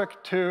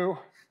isomorphic to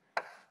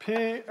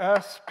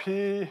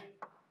PSP4F3,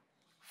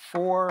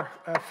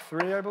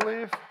 I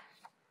believe.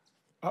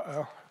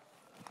 Uh-oh.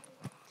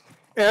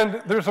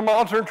 And there's a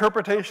modular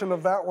interpretation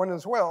of that one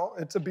as well.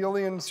 It's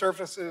abelian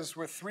surfaces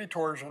with 3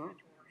 torsion.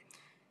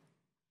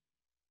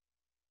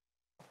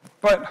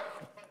 But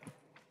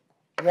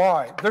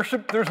why? There's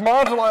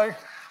moduli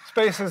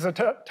spaces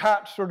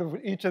attached sort of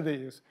with each of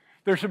these.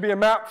 There should be a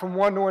map from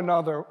one to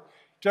another.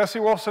 Jesse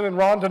Wolfson and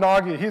Ron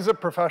Donaghy, he's a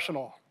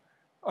professional,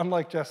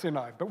 unlike Jesse and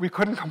I, but we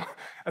couldn't come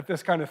at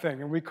this kind of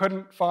thing, and we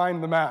couldn't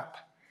find the map.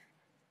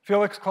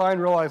 Felix Klein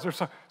realized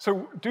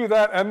so do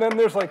that, and then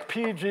there's like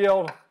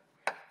PGL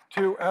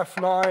to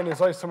F9 is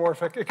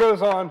isomorphic. It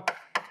goes on,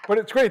 but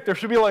it's great. There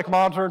should be like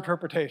modular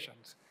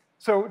interpretations.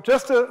 So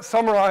just to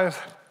summarize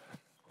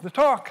the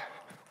talk,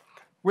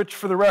 which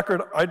for the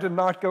record, I did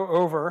not go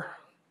over.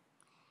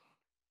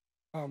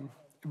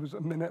 It was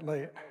a minute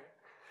late.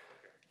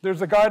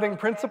 There's a guiding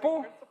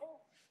principle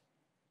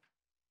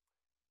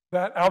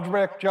that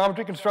algebraic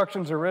geometry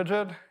constructions are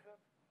rigid.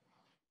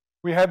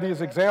 We had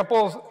these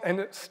examples, and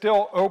it's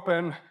still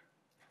open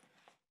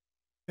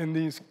in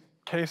these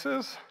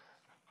cases.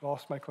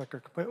 Lost my clicker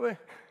completely.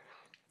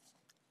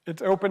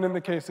 It's open in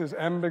the cases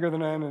m bigger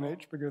than n and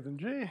h bigger than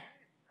g.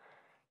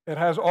 It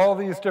has all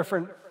these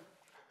different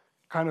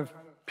kind of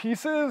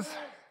pieces,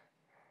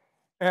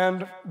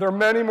 and there are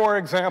many more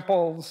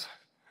examples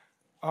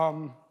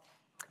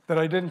that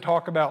I didn't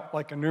talk about,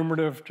 like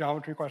enumerative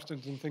geometry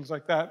questions and things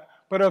like that,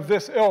 but of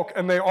this ilk,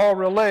 and they all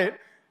relate.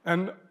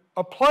 And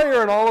a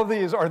player in all of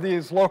these are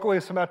these locally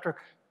symmetric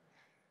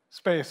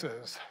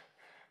spaces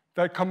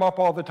that come up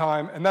all the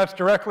time, and that's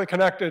directly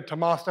connected to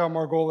Mostow and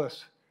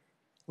Margulis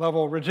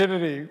level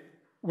rigidity,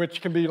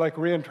 which can be like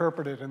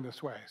reinterpreted in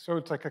this way. So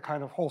it's like a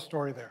kind of whole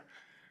story there.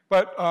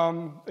 But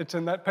it's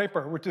in that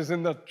paper, which is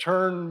in the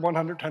Chern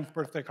 110th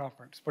birthday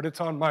conference, but it's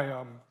on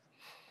my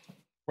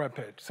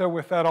webpage. So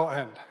with that, I'll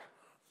end.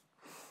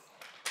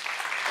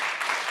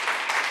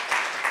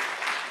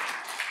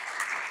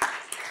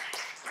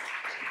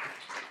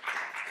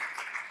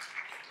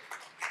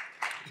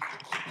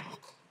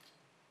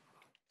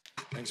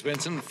 Thanks,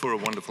 Benson, for a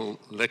wonderful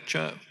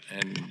lecture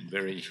and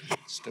very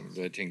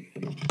stimulating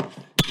and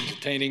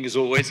entertaining as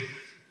always.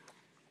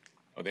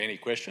 Are there any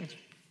questions?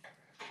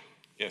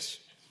 Yes.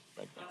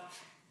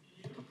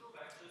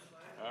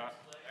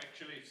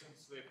 Actually,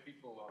 since there are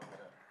people on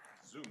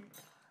Zoom.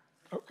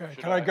 Okay,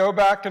 can I go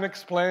back and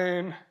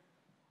explain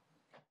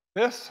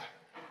this?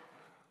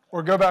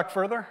 Or go back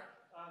further?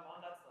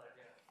 On that slide,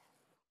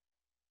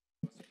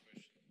 yeah.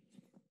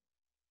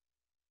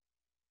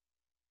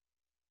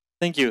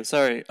 Thank you.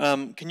 Sorry.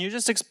 Can you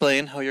just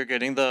explain how you're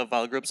getting the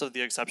vowel groups of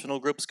the exceptional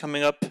groups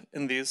coming up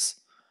in these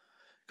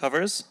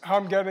covers? How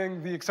I'm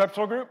getting the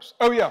exceptional groups?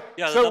 Oh, yeah.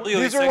 Yeah, the so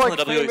W86 these are like and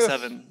the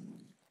W87. famous,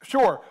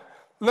 sure.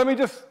 Let me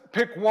just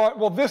pick one.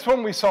 Well, this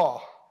one we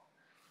saw.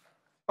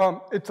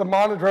 It's a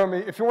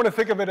monodromy. If you want to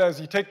think of it as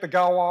you take the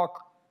Galois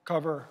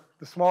cover,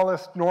 the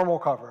smallest normal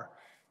cover,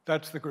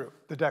 that's the group,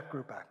 the deck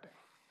group acting.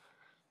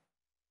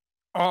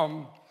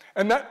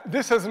 And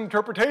this has an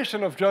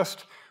interpretation of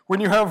just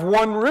when you have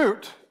one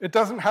root, it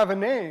doesn't have a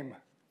name.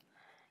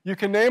 You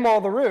can name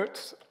all the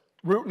roots,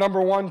 root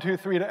number 1, 2,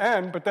 3 to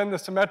n, but then the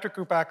symmetric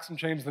group acts and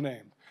change the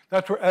name.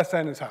 That's where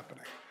Sn is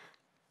happening.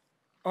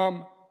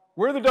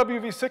 Where the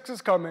WV6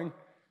 is coming,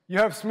 you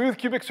have smooth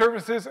cubic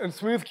surfaces and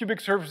smooth cubic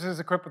surfaces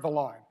equipped with a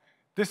line.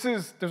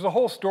 There's a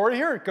whole story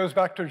here. It goes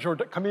back to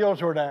Camille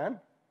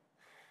Jordan.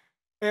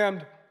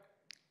 And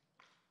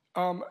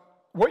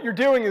what you're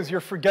doing is you're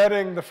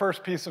forgetting the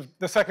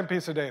second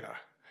piece of data.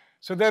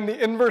 So then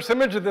the inverse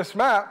image of this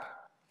map,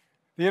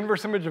 the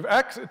inverse image of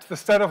x, it's the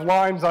set of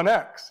lines on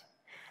x.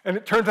 And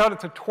it turns out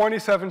it's a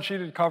 27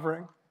 sheeted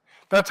covering.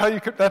 That's how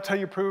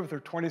you prove there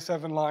are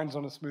 27 lines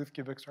on a smooth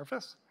cubic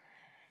surface.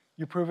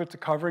 You prove it's a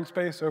covering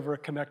space over a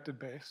connected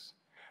base.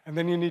 And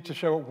then you need to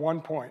show at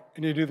one point,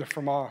 and you do the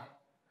Fermat.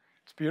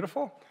 It's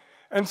beautiful.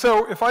 And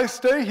so if I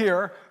stay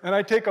here and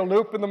I take a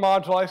loop in the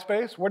moduli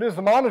space, what is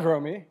the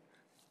monodromy?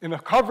 In a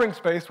covering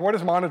space, what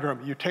is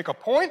monodromy? You take a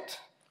point.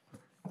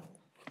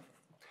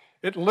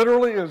 It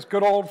literally is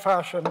good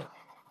old-fashioned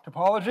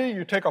topology.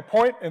 You take a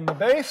point in the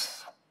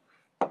base,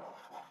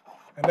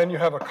 and then you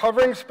have a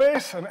covering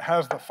space, and it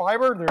has the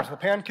fiber. There's the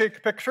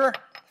pancake picture.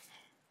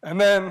 And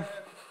then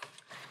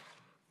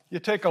you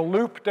take a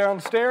loop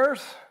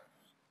downstairs,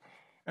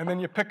 and then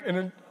you pick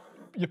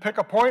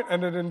a point,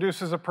 and it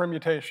induces a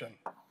permutation.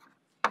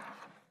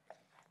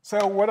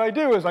 So what I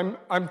do is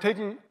I'm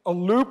taking a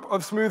loop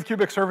of smooth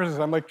cubic surfaces.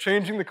 I'm like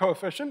changing the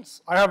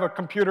coefficients. I have a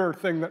computer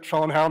thing that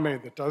Sean Howe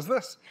made that does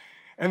this.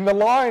 And the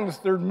lines,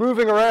 they're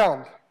moving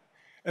around.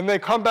 And they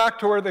come back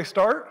to where they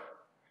start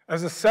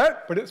as a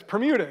set, but it's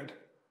permuted.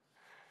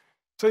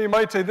 So you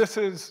might say this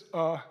is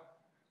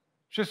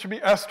just should be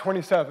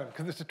S27,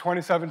 because it's a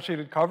 27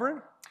 sheeted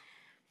covering.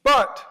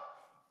 But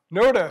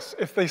notice,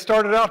 if they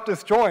started out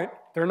disjoint,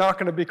 they're not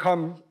going to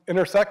become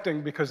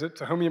intersecting because it's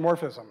a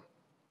homeomorphism.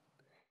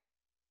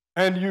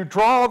 And you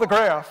draw the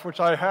graph, which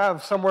I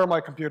have somewhere on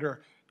my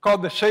computer,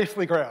 called the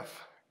Shafley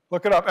graph.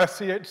 Look it up,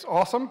 SCH, it's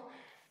awesome.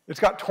 It's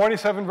got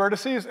 27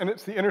 vertices, and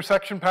it's the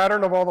intersection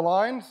pattern of all the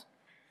lines.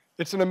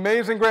 It's an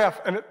amazing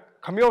graph, and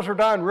Camille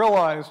Jordan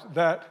realized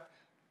that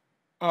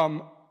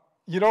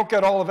you don't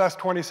get all of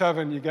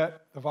S27, you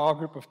get the Wahl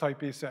group of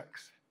type E6.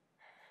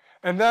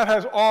 And that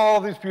has all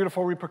these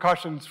beautiful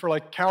repercussions for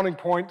like counting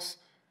points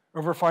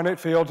over finite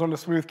fields on a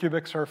smooth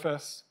cubic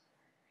surface.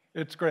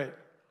 It's great.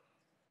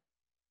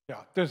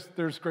 Yeah,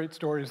 there's great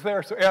stories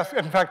there. So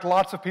in fact,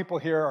 lots of people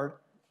here are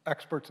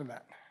experts in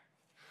that.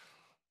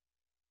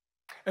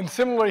 And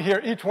similarly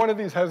here, each one of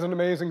these has an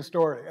amazing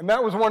story. And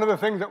that was one of the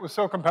things that was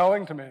so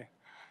compelling to me,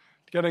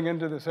 getting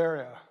into this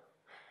area.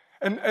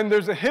 And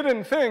there's a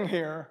hidden thing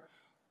here.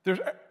 There's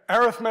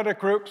arithmetic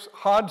groups,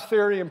 Hodge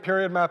theory and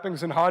period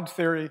mappings in Hodge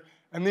theory,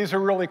 and these are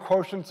really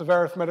quotients of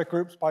arithmetic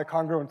groups by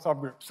congruent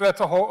subgroups. So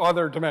that's a whole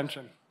other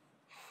dimension.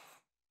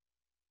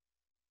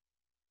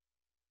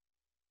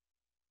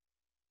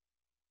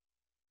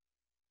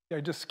 I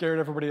just scared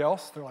everybody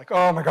else. They're like,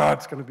 oh my God,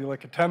 it's going to be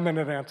like a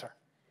 10-minute answer.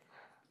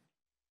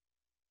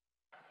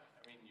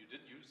 I mean, you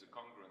did use the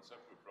congruent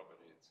subgroup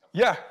property at some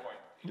Yeah. point.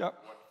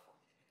 Yep.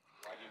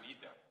 Why do you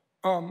need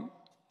that?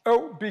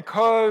 Oh,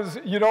 because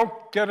you don't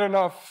get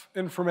enough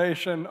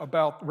information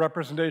about the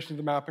representation of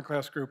the mapping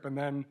class group, and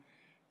then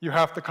you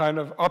have to kind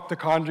of up the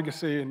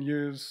conjugacy and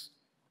use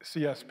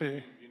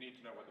CSP. You need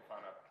to know what the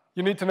finite.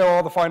 You need to know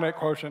all the finite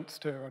quotients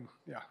too, and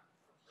yeah.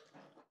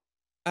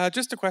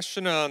 Just a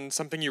question on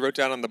something you wrote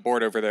down on the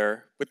board over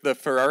there. With the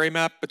Ferrari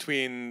map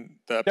between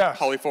the Yes.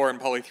 poly 4 and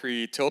poly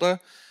 3 tilde,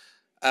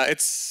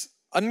 it's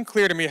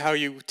unclear to me how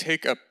you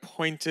take a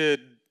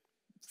pointed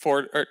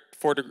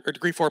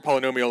degree 4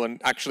 polynomial and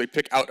actually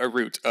pick out a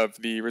root of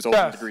the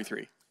resultant Yes. degree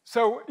 3.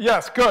 So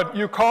yes, good.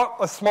 You caught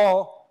a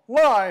small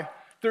lie.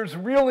 There's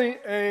really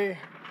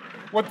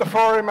what the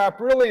Ferrari map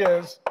really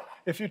is,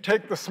 if you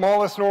take the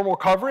smallest normal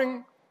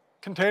covering,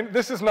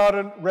 this is not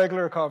a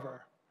regular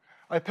cover.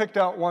 I picked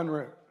out one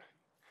root.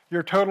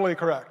 You're totally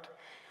correct.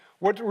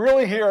 What's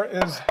really here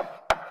is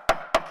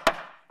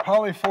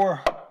poly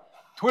 4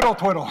 twiddle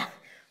twiddle,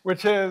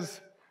 which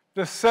is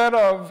the set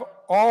of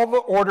all the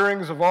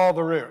orderings of all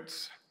the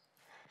roots.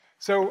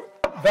 So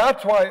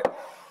that's why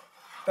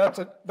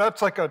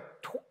that's like a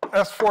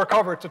S4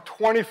 cover. It's a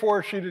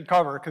 24 sheeted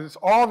cover because it's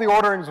all the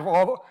orderings of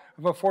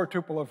a 4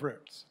 tuple of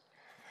roots.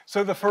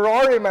 So the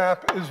Ferrari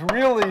map is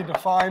really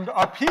defined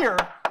up here.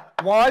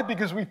 Why?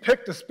 Because we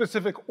picked a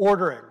specific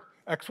ordering.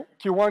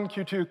 Q1,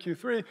 Q2,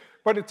 Q3,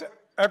 but it's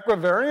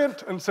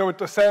equivariant, and so it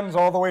descends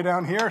all the way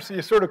down here, so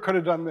you sort of could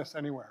have done this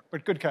anywhere,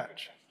 but good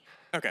catch.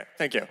 Okay,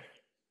 thank you.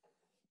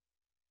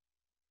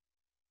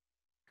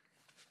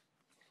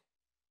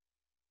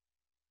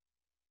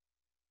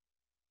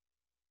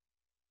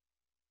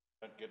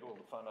 Get all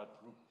the finite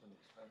group and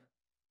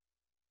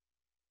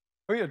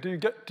Oh yeah, do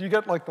you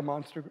get like the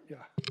monster group? Yeah.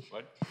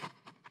 what?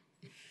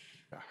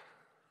 Yeah.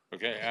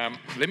 Okay,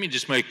 let me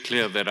just make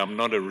clear that I'm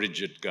not a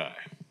rigid guy.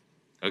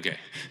 Okay.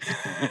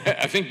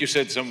 I think you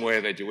said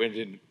somewhere that you went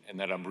in and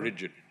that I'm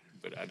rigid,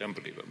 but I don't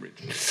believe I'm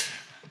rigid.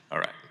 All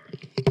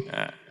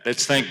right.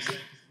 Let's thank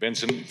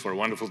Benson for a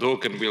wonderful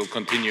talk, and we'll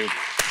continue.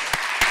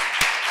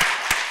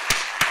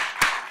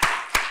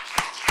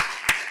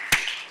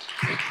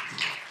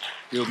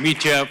 We'll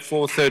meet here at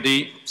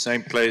 4:30,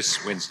 same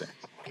place, Wednesday.